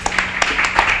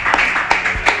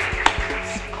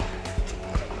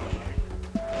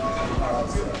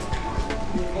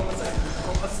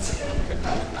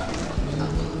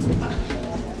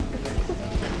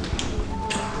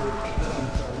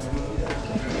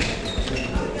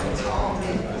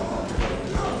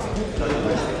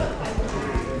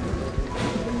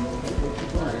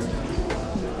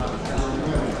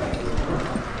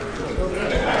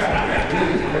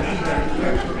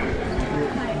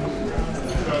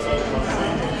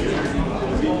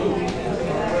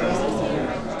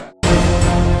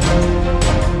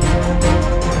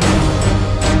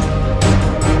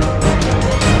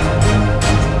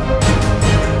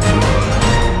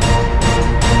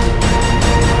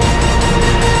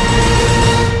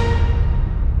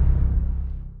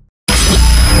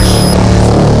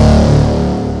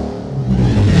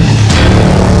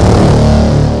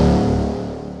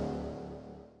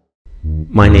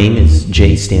 My name is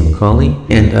J. Stan McCauley,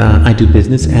 and I do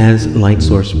business as Light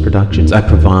Source Productions. I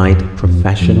provide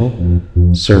professional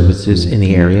services in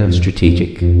the area of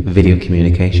strategic video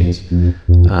communications.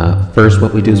 First,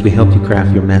 what we do is we help you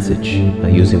craft your message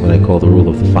using what I call the rule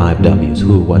of the 5 W's: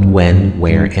 who, what, when,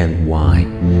 where, and why.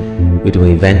 We do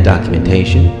event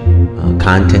documentation,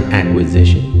 content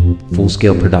acquisition,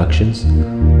 full-scale productions,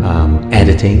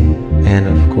 editing, and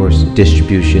of course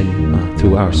distribution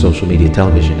through our social media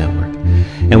television network.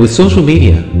 And with social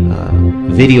media,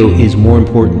 video is more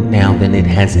important now than it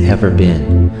has ever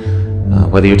been.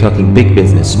 Whether you're talking big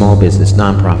business, small business,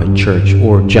 nonprofit, church,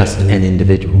 or just an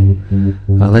individual.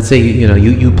 Let's say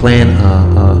you're planning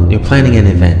an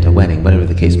event, a wedding, whatever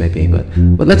the case may be.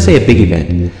 But let's say a big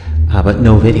event, but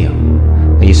no video.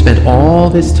 You spent all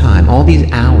this time, all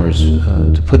these hours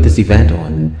to put this event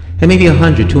on, and maybe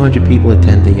 100, 200 people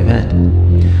attend the event.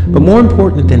 But more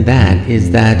important than that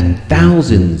is that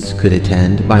thousands could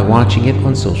attend by watching it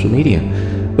on social media.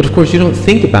 But of course, you don't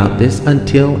think about this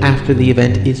until after the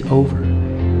event is over.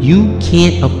 You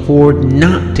can't afford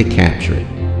not to capture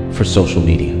it for social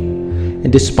media.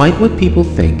 And despite what people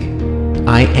think,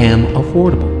 I am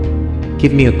affordable.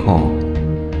 Give me a call.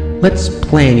 Let's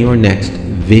plan your next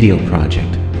video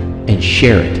project and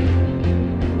share it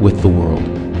with the world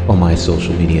on my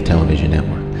social media television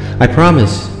network. I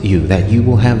promise you that you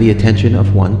will have the attention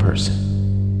of one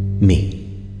person, me.